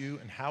 why would you,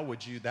 and how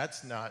would you?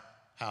 That's not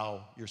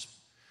how you're,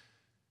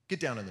 get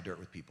down in the dirt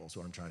with people is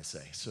what I'm trying to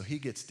say. So he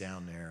gets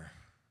down there,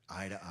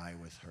 eye to eye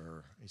with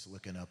her. He's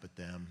looking up at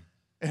them,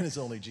 and as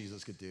only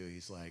Jesus could do,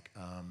 he's like,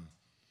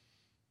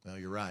 well,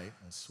 you're right.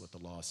 That's what the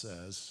law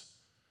says,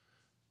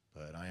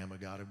 but I am a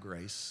God of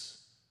grace.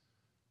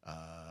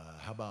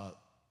 How about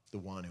the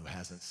one who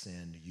hasn't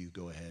sinned? You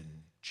go ahead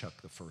and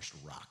chuck the first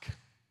rock.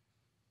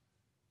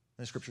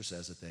 And the scripture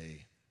says that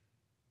they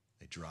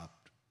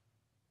dropped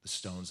the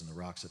stones and the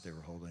rocks that they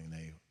were holding, and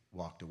they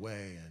walked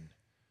away.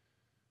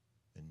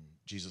 And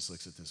Jesus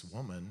looks at this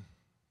woman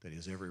that he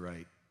has every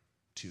right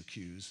to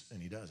accuse,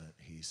 and he doesn't.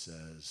 He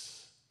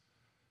says,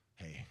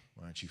 hey,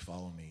 why don't you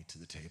follow me to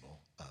the table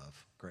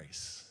of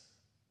grace?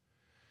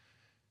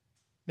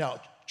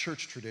 Now,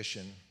 church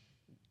tradition,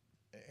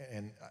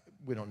 and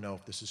we don't know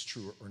if this is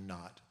true or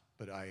not,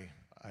 but I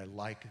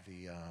like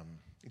the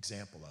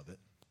example of it.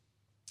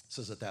 It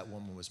says that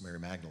woman was Mary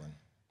Magdalene.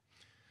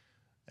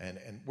 And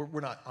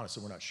we're not,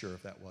 honestly, we're not sure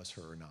if that was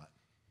her or not.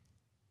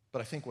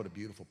 But I think what a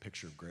beautiful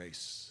picture of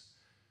grace.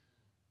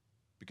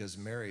 Because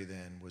Mary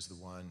then was the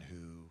one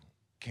who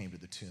came to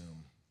the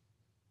tomb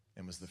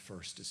and was the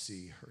first to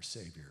see her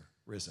Savior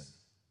risen.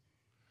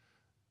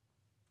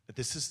 But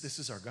this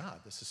is our God.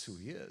 This is who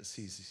he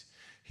is.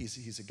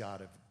 He's a God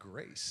of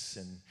grace.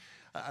 And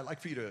I'd like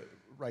for you to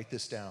write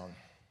this down.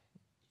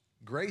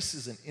 Grace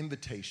is an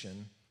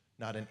invitation,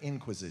 not an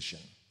inquisition.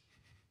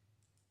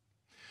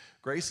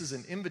 Grace is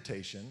an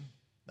invitation,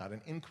 not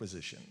an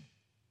inquisition.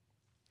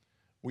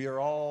 We are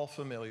all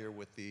familiar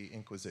with the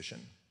Inquisition,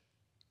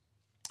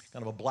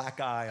 kind of a black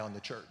eye on the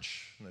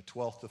church in the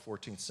 12th to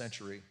 14th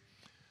century.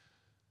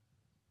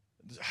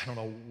 I don't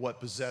know what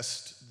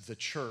possessed the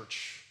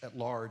church at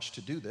large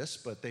to do this,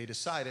 but they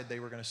decided they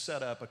were going to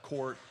set up a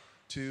court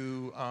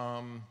to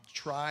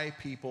try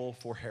people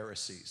for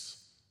heresies,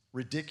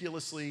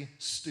 ridiculously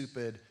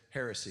stupid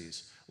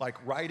heresies, like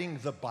writing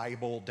the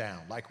Bible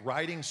down, like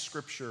writing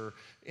scripture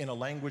in a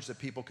language that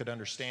people could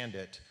understand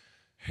it.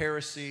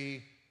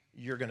 Heresy,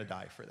 you're going to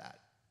die for that.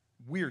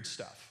 Weird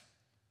stuff.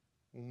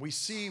 When we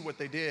see what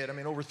they did, I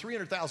mean, over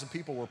 300,000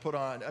 people were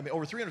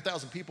over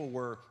 300,000 people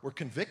were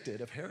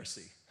convicted of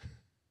heresy.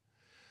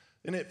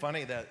 Isn't it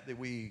funny that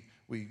we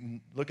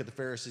look at the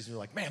Pharisees and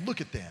we're like, man,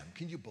 look at them.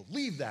 Can you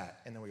believe that?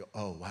 And then we go,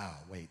 oh, wow,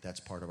 wait, that's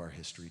part of our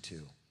history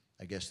too.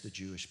 I guess the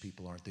Jewish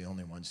people aren't the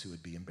only ones who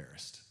would be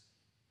embarrassed.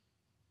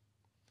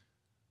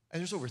 And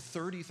there's over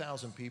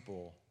 30,000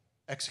 people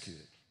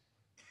executed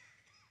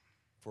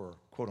for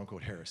quote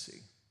unquote heresy.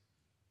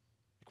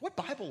 Like, what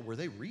Bible were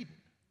they reading?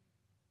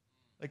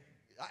 Like,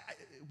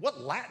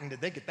 what Latin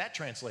did they get that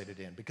translated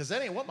in? Because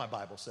that ain't what my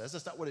Bible says.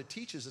 That's not what it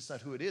teaches. It's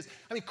not who it is.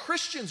 I mean,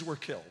 Christians were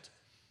killed.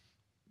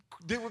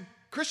 There were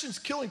Christians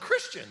killing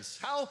Christians.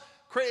 How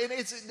crazy.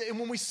 And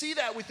when we see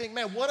that, we think,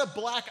 man, what a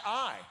black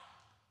eye.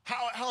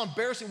 How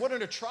embarrassing. What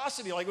an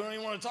atrocity. Like, we don't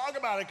even want to talk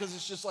about it because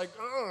it's just like,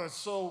 oh, it's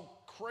so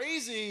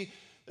crazy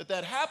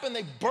that happened.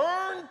 They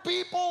burned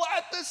people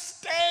at the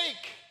stake.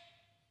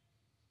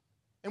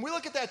 And we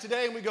look at that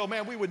today and we go,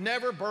 man, we would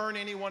never burn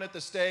anyone at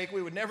the stake.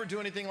 We would never do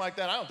anything like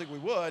that. I don't think we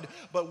would,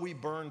 but we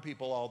burn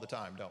people all the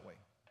time, don't we?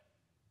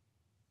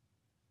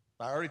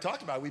 I already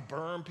talked about it. We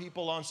burn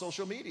people on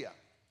social media.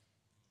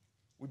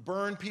 We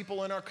burn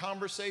people in our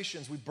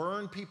conversations. We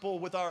burn people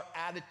with our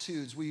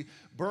attitudes. We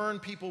burn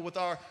people with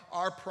our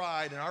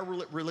pride and our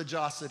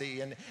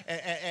religiosity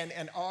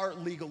and our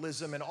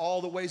legalism and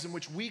all the ways in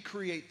which we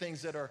create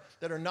things that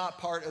are not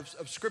part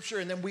of Scripture.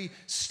 And then we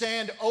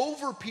stand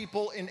over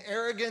people in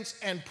arrogance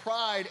and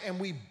pride and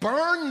we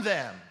burn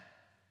them.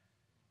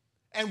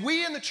 And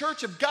we in the church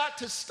have got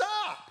to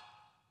stop.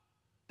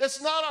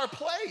 That's not our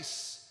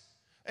place.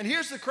 And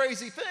here's the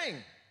crazy thing.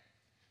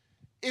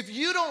 If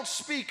you don't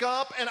speak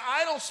up and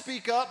I don't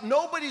speak up,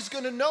 nobody's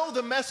going to know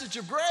the message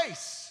of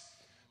grace.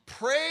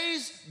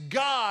 Praise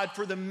God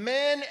for the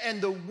men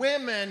and the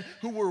women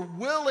who were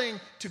willing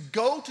to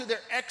go to their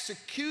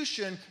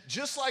execution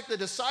just like the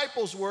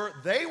disciples were.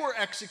 They were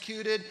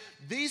executed.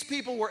 These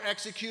people were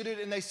executed,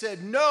 and they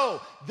said,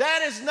 no,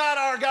 that is not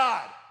our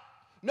God.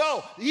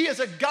 No, he is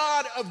a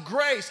God of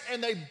grace,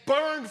 and they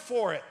burned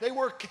for it. They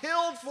were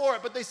killed for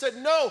it, but they said,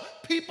 no,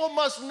 people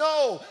must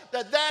know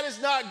that is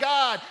not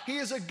God. He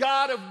is a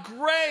God of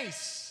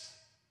grace.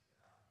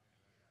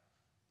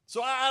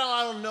 So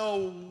I don't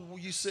know,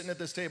 you sitting at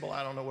this table,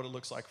 I don't know what it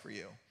looks like for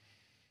you.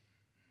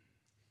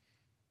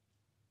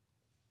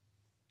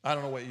 I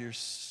don't know what you're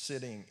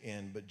sitting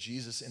in, but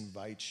Jesus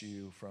invites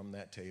you from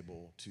that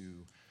table to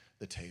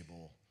the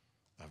table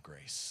of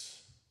grace.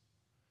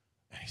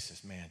 And he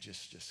says, man,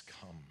 just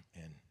come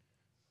and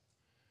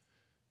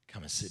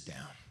sit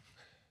down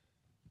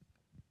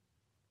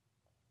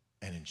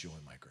and enjoy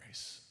my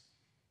grace.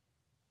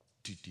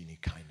 Do you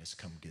need kindness?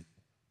 Come get.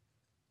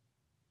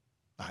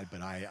 I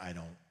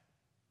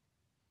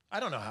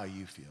don't know how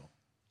you feel.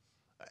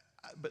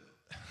 But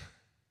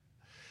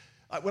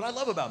what I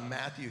love about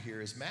Matthew here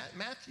is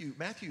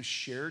Matthew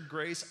shared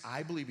grace.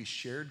 I believe he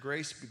shared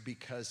grace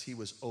because he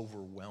was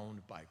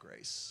overwhelmed by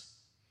grace.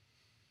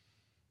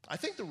 I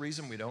think the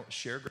reason we don't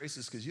share grace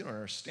is because you don't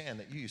understand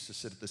that you used to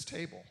sit at this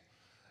table,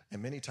 and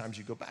many times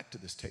you go back to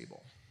this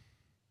table.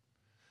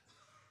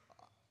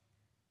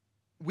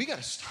 We got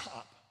to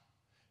stop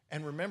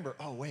and remember,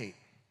 oh, wait.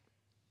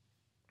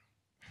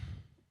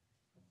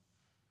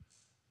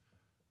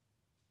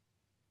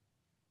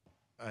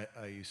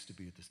 I used to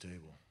be at this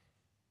table.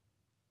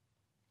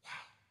 Wow.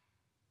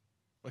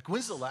 Like,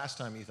 when's the last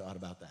time you thought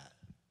about that?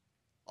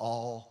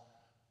 All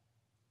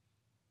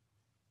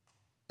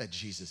that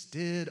Jesus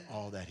did,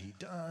 all that he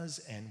does,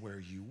 and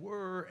where you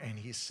were, and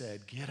he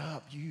said, get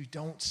up, you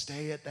don't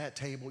stay at that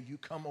table, you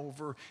come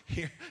over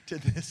here to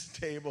this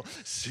table,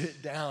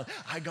 sit down,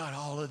 I got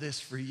all of this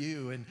for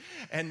you.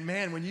 And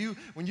man, when you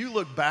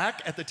look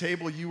back at the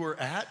table you were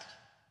at,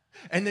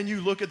 and then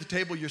you look at the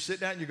table you're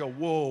sitting at, and you go,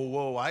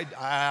 whoa,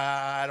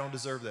 I don't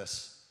deserve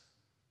this.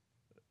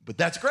 But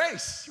that's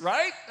grace,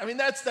 right? I mean,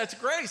 that's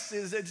grace.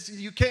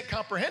 You can't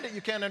comprehend it,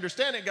 you can't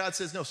understand it. God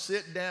says, no,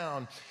 sit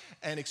down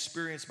and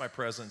experience my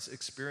presence,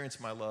 experience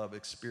my love,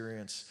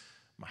 experience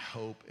my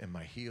hope and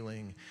my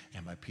healing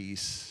and my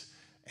peace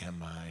and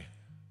my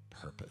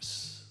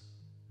purpose.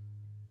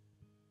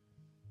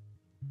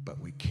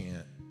 But we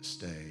can't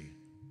stay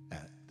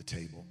at the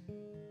table.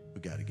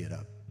 We got to get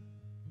up.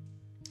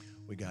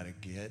 We got to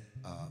get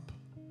up,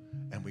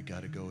 and we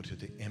got to go to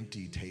the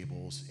empty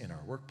tables in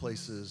our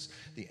workplaces,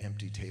 the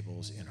empty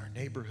tables in our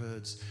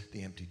neighborhoods,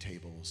 the empty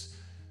tables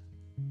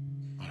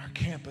on our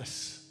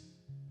campus.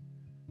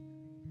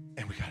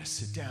 And we got to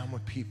sit down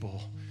with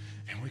people,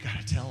 and we got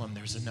to tell them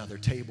there's another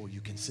table you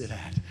can sit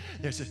at.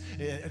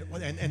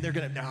 And they're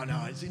going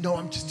to, no,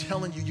 I'm just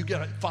telling you, you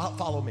got to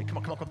follow me. Come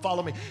on,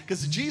 follow me.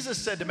 Because Jesus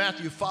said to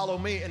Matthew, follow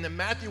me. And then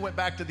Matthew went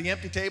back to the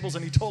empty tables,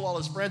 and he told all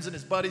his friends and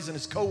his buddies and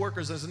his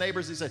coworkers and his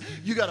neighbors, he said,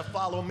 you got to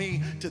follow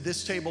me to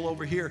this table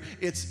over here.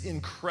 It's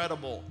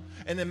incredible.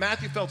 And then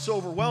Matthew felt so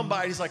overwhelmed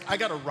by it, he's like, I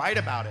got to write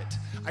about it.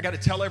 I got to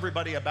tell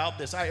everybody about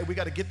this. We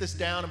got to get this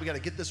down, and we got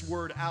to get this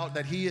word out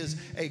that he is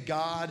a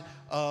God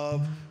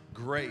of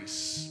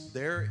grace.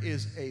 There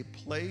is a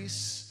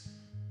place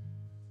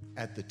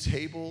at the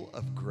table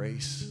of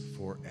grace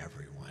for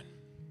everyone.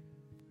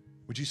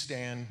 Would you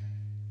stand?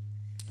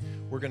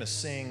 We're going to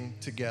sing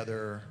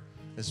together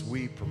as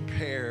we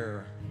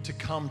prepare to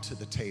come to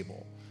the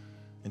table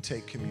and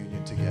take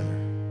communion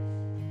together.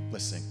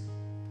 Let's sing.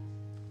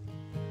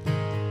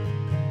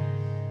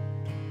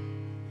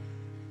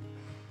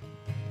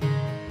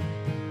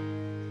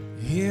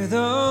 Hear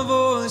the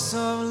voice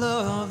of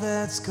love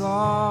that's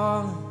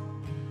calling.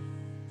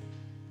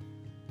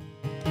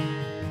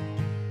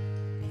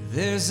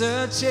 There's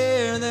a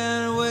chair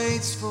that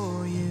waits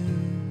for you.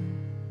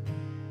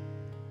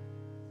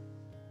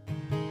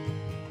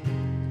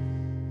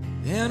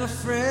 and a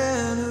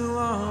friend who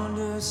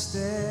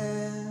understands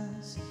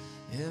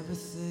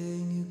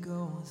everything you're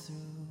going through.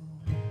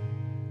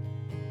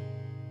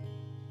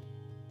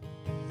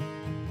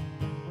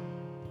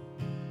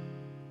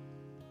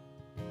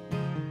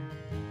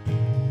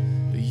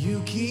 But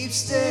you keep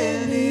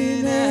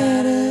standing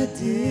at a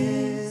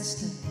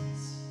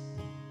distance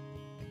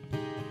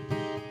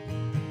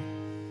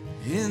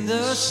in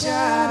the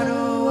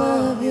shadow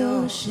of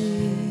your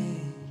shame.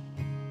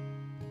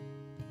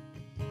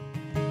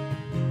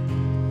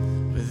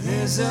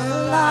 There's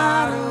a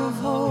light of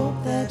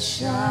hope that's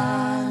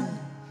shining.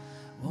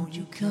 Won't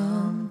you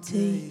come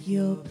take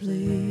your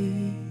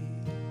place?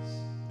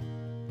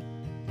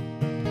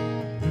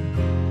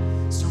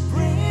 So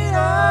bring it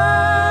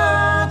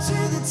on to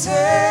the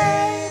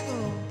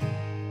table.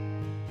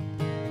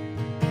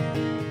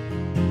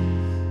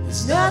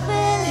 There's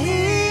nothing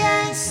he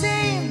ain't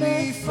seen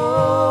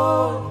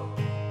before.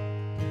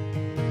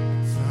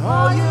 For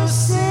all your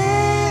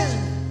sin,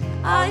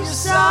 all your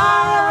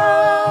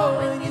sorrow,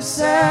 and your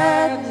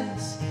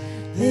sadness,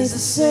 there's a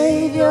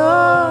Savior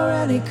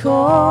and He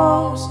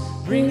calls.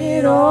 Bring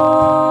it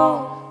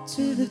all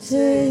to the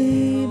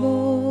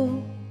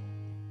table.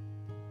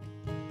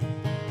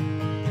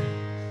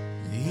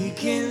 He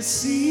can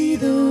see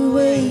the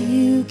way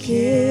you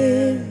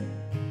care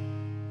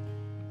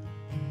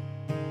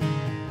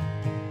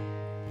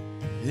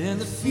and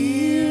the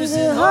fears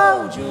that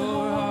hold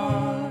your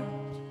heart.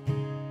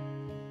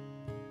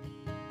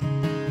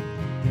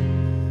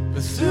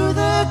 But through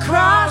the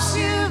cross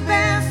you've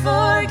been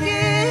forgiven.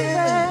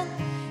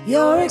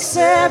 You're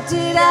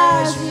accepted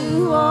as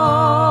you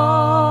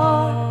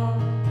are.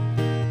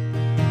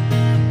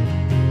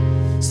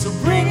 So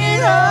bring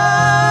it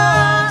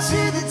on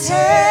to the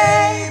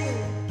table.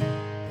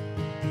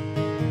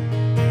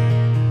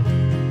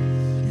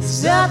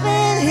 There's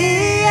nothing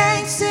he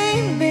ain't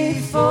seen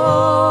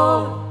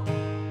before.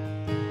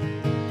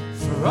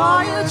 For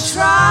all your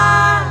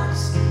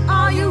trials,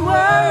 all your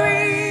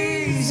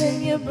worries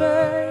and your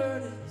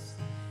burdens,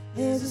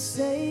 there's a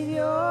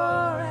Savior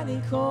and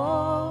He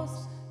calls.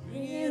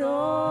 Bring it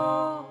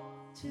all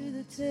to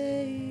the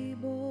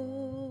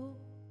table.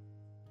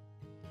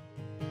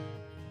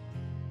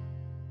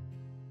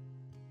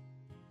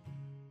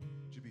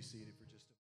 Would you be seated?